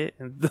take it?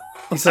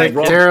 He's like,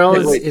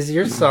 Daryl, is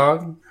your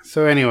song?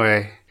 So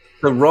anyway.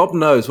 So Rob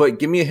knows. Wait,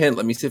 give me a hint.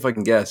 Let me see if I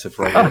can guess. If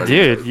Rob, oh,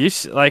 dude,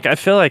 I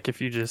feel like if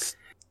you just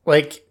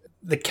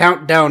the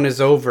countdown is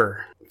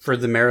over for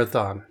the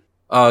marathon.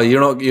 Oh,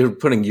 you're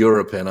putting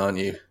Europe in, aren't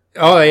you?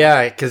 Oh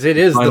yeah, because it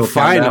is the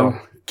final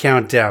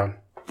countdown.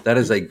 That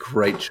is a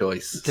great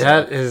choice.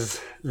 That is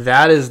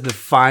the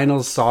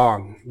final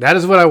song. That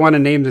is what I want to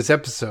name this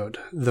episode.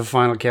 The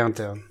final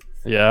countdown.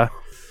 Yeah,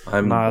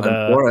 I'm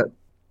for it.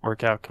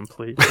 Workout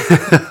complete.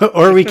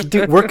 Or we could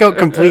do workout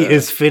complete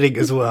is fitting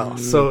as well.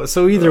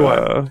 So either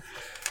one.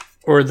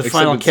 Or the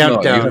final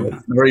countdown. You have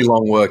a very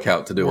long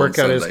workout to do.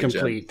 Workout on is Sunday,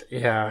 complete.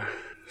 Jen. Yeah.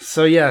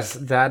 So yes,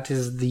 that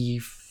is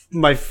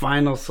my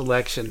final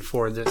selection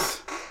for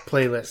this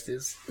playlist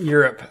is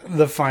Europe,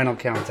 the final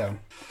countdown.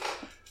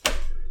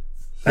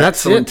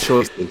 That's Excellent it.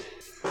 Choices.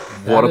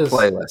 What a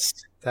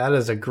playlist. That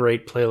is a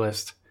great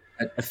playlist.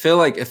 I feel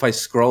like if I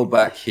scroll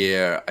back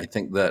here, I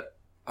think that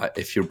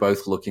if you're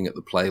both looking at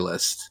the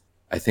playlist,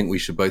 I think we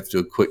should both do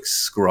a quick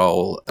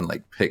scroll and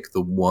like pick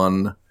the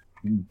one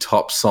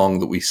top song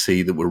that we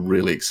see that we're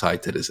really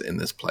excited is in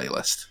this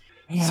playlist.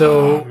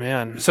 So,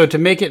 man. So to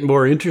make it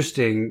more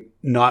interesting,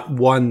 not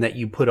one that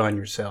you put on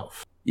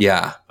yourself.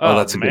 Yeah. Oh,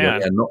 that's a good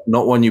idea.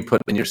 Not one you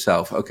put on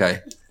yourself. Okay.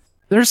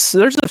 There's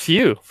a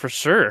few for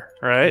sure,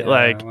 right?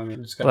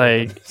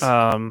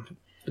 Yeah,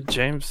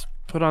 James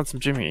put on some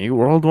Jimmy Eat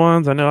World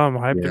ones. I know I'm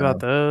hyped about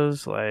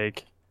those.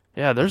 Like,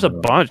 yeah, there's a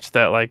bunch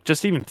that, like,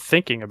 just even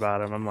thinking about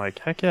them, I'm like,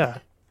 heck yeah.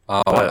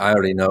 Oh, I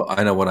already know.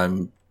 I know what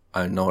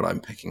I'm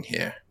picking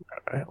here.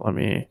 All right, let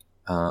me.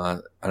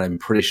 And I'm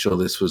pretty sure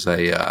this was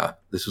a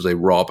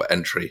Rob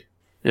entry.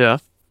 Yeah.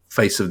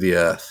 Face of the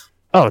Earth.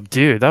 Oh,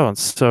 dude, that one's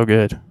so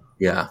good.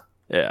 Yeah.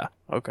 Yeah.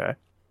 Okay.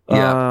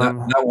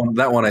 Yeah,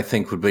 that one I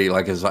think would be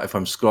like, if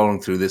I'm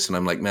scrolling through this and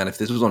I'm like, man, if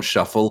this was on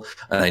shuffle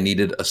and I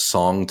needed a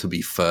song to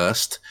be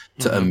first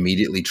to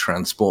immediately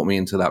transport me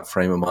into that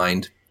frame of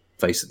mind,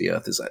 Face of the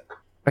Earth is it.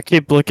 I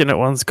keep looking at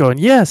ones going,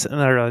 yes,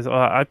 and I realize, oh,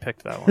 I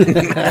picked that one.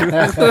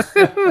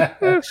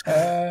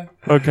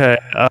 Okay.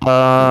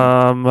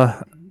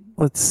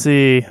 Let's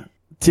see.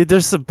 Dude,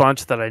 there's a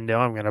bunch that I know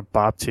I'm gonna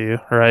bop to,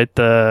 right?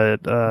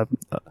 The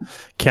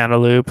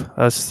Cantaloupe,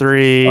 us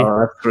three.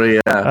 Three,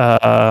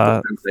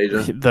 yeah.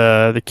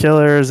 The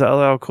Killers,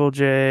 LL Cool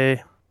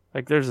J.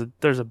 Like, there's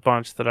a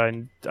bunch that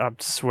I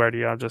swear to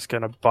you, I'm just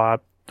gonna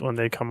bop when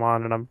they come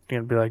on, and I'm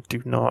gonna be like,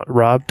 "Do not,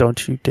 Rob,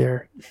 don't you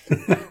dare,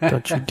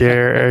 don't you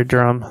dare air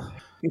drum."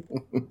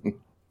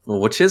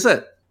 Well, which is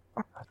it?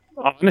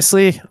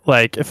 Honestly,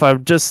 like, if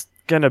I'm just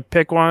gonna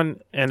pick one,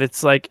 and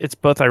it's like it's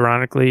both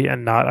ironically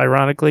and not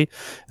ironically,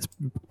 it's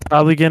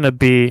probably gonna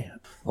be.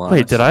 Well,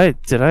 wait, did I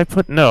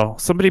put no?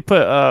 Somebody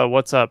put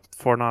 "What's Up"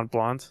 for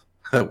Non-Blondes.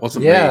 That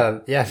wasn't me.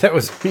 Yeah, that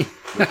was me.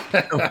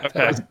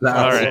 Okay,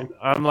 all right.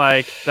 I'm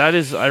like, that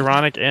is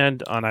ironic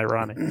and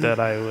unironic. That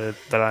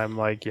I'm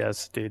like,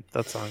 yes, dude,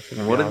 that song's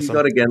gonna be What have you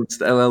got against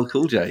LL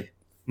Cool J?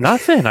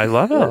 Nothing. I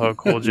love LL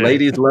Cool J.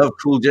 Ladies love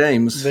Cool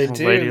James. They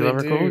do. Ladies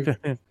love Cool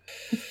J.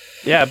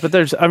 Yeah, but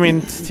there's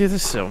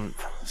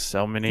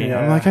so many. Yeah.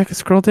 I'm like, I could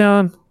scroll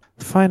down,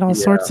 find all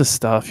sorts of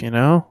stuff, you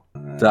know.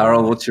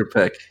 Daryl, what's your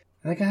pick?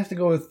 I think I have to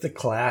go with The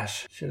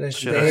Clash. Should I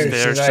Should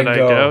I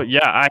go?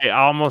 Yeah, I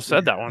almost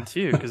said that one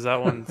too, because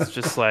that one's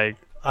just like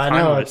I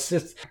know, it's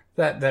just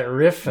that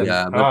riff. And,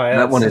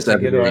 that one is a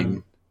good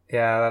one.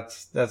 Yeah,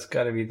 that's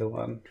got to be the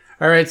one.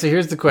 All right, so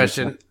here's the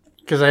question,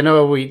 because I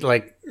know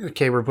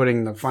we're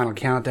putting the final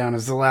countdown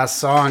as the last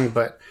song,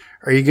 but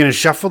are you going to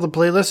shuffle the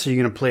playlist, or are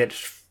you going to play it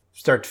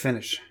start to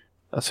finish?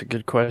 That's a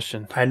good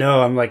question. I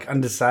know, I'm like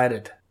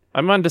undecided.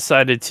 I'm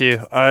undecided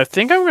too. I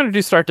think I'm going to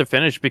do start to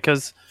finish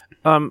because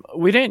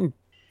we didn't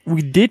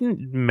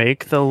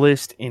make the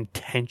list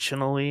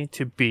intentionally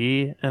to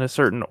be in a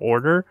certain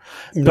order,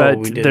 No, we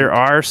but didn't. there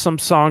are some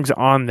songs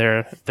on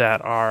there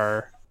that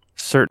are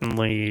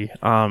certainly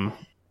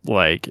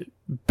like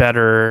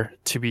better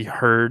to be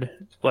heard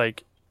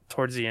like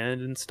towards the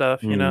end and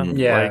stuff, you know?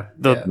 Yeah,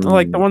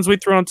 Like the ones we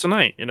threw on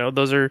tonight, you know,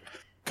 those are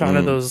kind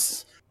of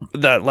those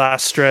that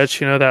last stretch,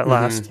 you know, that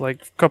last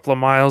like couple of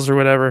miles or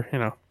whatever, you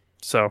know.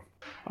 So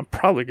I'm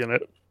probably gonna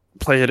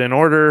play it in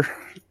order,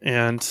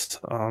 and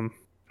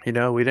you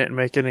know, we didn't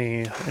make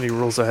any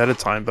rules ahead of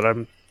time, but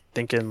I'm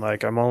thinking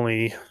like I'm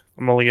only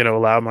gonna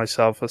allow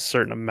myself a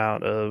certain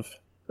amount of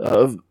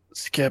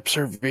skips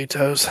or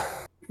vetoes,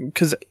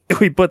 because if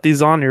we put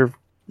these on here,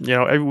 you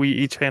know, we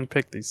each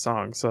handpick these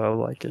songs, so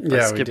like if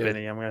I skip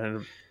any,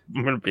 I'm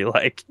gonna be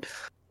like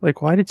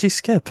why did you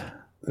skip?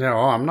 No,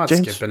 I'm not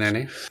James, skipping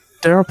any.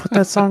 Daryl, put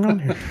that song on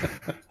here.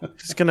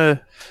 He's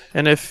gonna,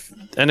 and if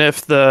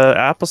the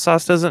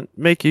applesauce doesn't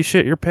make you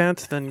shit your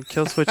pants, then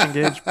Killswitch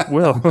Engage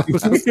will.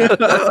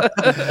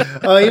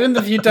 Even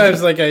the few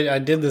times like I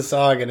did the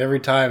song, and every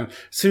time as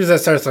soon as I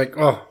start, it's like,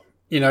 oh,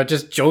 you know, it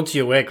just jolts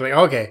you awake. Like,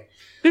 okay,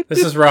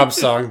 this is Rob's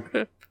song.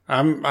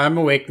 I'm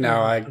awake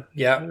now.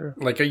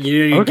 Like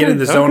you get in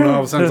the zone, and all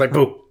of a sudden it's like,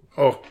 boom.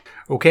 Oh,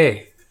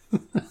 okay.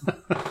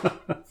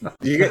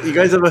 You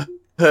guys ever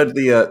heard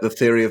the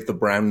theory of the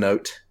brown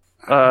note?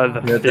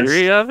 The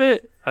theory of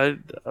it?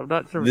 I'm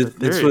not sure what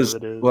the theory of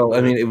it is. Well,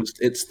 I mean,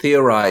 it's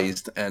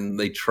theorized, and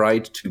they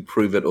tried to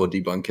prove it or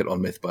debunk it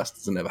on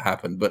Mythbusters. It never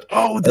happened. But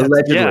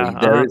allegedly,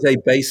 there is a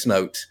bass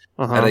note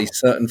at a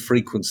certain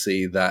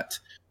frequency that,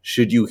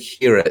 should you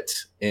hear it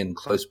in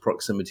close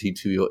proximity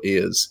to your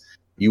ears,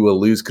 you will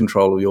lose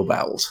control of your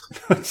bowels.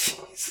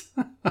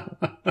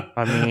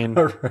 I mean,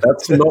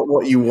 that's not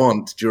what you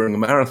want during a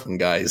marathon,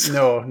 guys.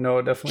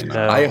 No, definitely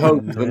not. I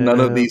hope that none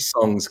of these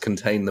songs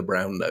contain the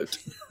brown note.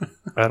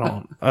 I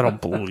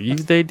don't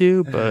believe they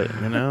do, but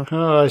you know.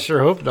 Oh, I sure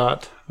hope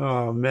not.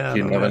 Oh man,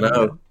 you never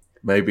know.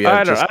 Maybe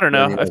I don't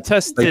know. I've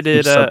tested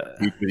it.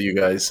 With you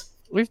guys,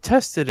 we've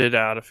tested it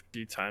out a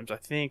few times. I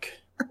think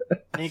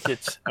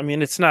it's. I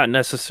mean, it's not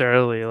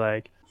necessarily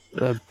like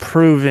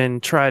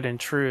proven, tried and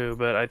true,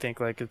 but I think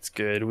like it's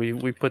good.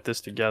 We put this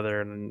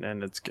together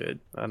and it's good,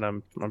 and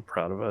I'm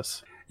proud of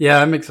us.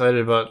 Yeah, I'm excited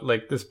about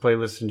like this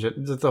playlist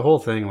and the whole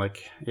thing.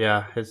 Like,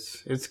 yeah,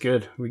 it's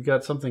good. We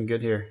got something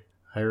good here.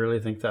 I really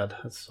think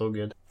that's so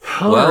good.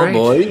 Well,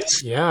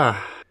 boys, yeah,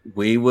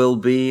 we will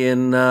be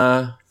in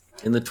the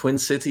Twin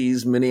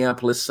Cities,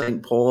 Minneapolis,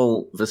 St.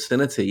 Paul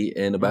vicinity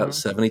in about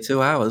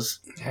 72 hours.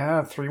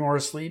 Yeah, 3 more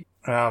sleep.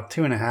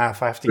 2.5. I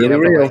have to get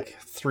up at like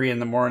 3 in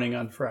the morning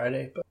on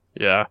Friday. But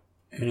yeah.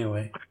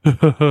 Anyway.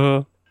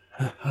 Oh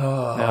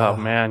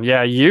man,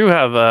 yeah. You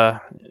have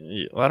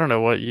I don't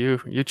know what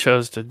you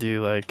chose to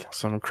do, like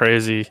some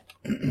crazy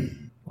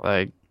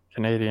like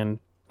Canadian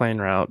plane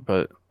route,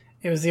 but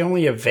it was the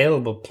only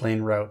available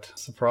plane route.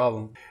 That's the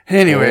problem.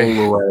 Anyway,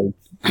 all the way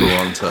to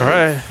Toronto. All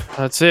right,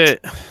 that's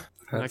it.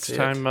 Next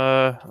time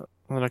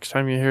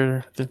you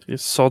hear the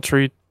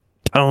sultry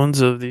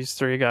tones of these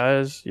 3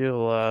 guys,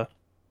 you'll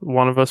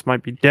one of us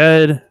might be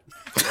dead.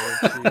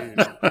 Might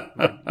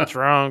be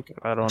drunk.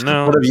 I don't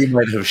know. One of you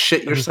might have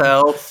shit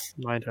yourself.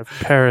 Might have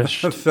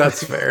perished.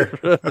 That's fair.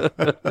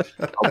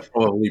 I'll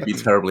probably be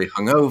terribly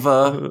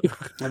hungover.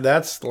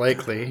 That's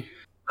likely.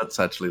 That's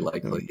actually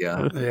likely.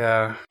 Yeah.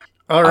 Yeah.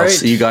 All right. I'll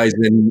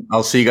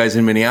see you guys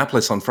in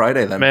Minneapolis on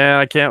Friday then. Man,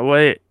 I can't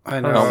wait.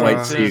 I know. Can't wait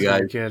to see you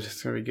guys.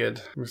 It's gonna be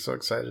good. We're so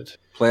excited.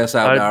 Play us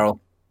out,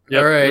 Daryl.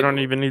 Yep, all right. We don't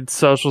even need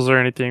socials or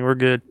anything. We're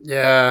good.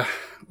 Yeah.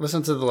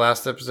 Listen to the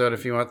last episode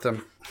if you want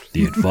them.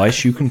 The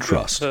advice you can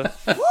trust.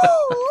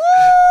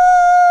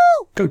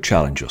 Go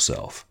challenge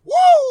yourself.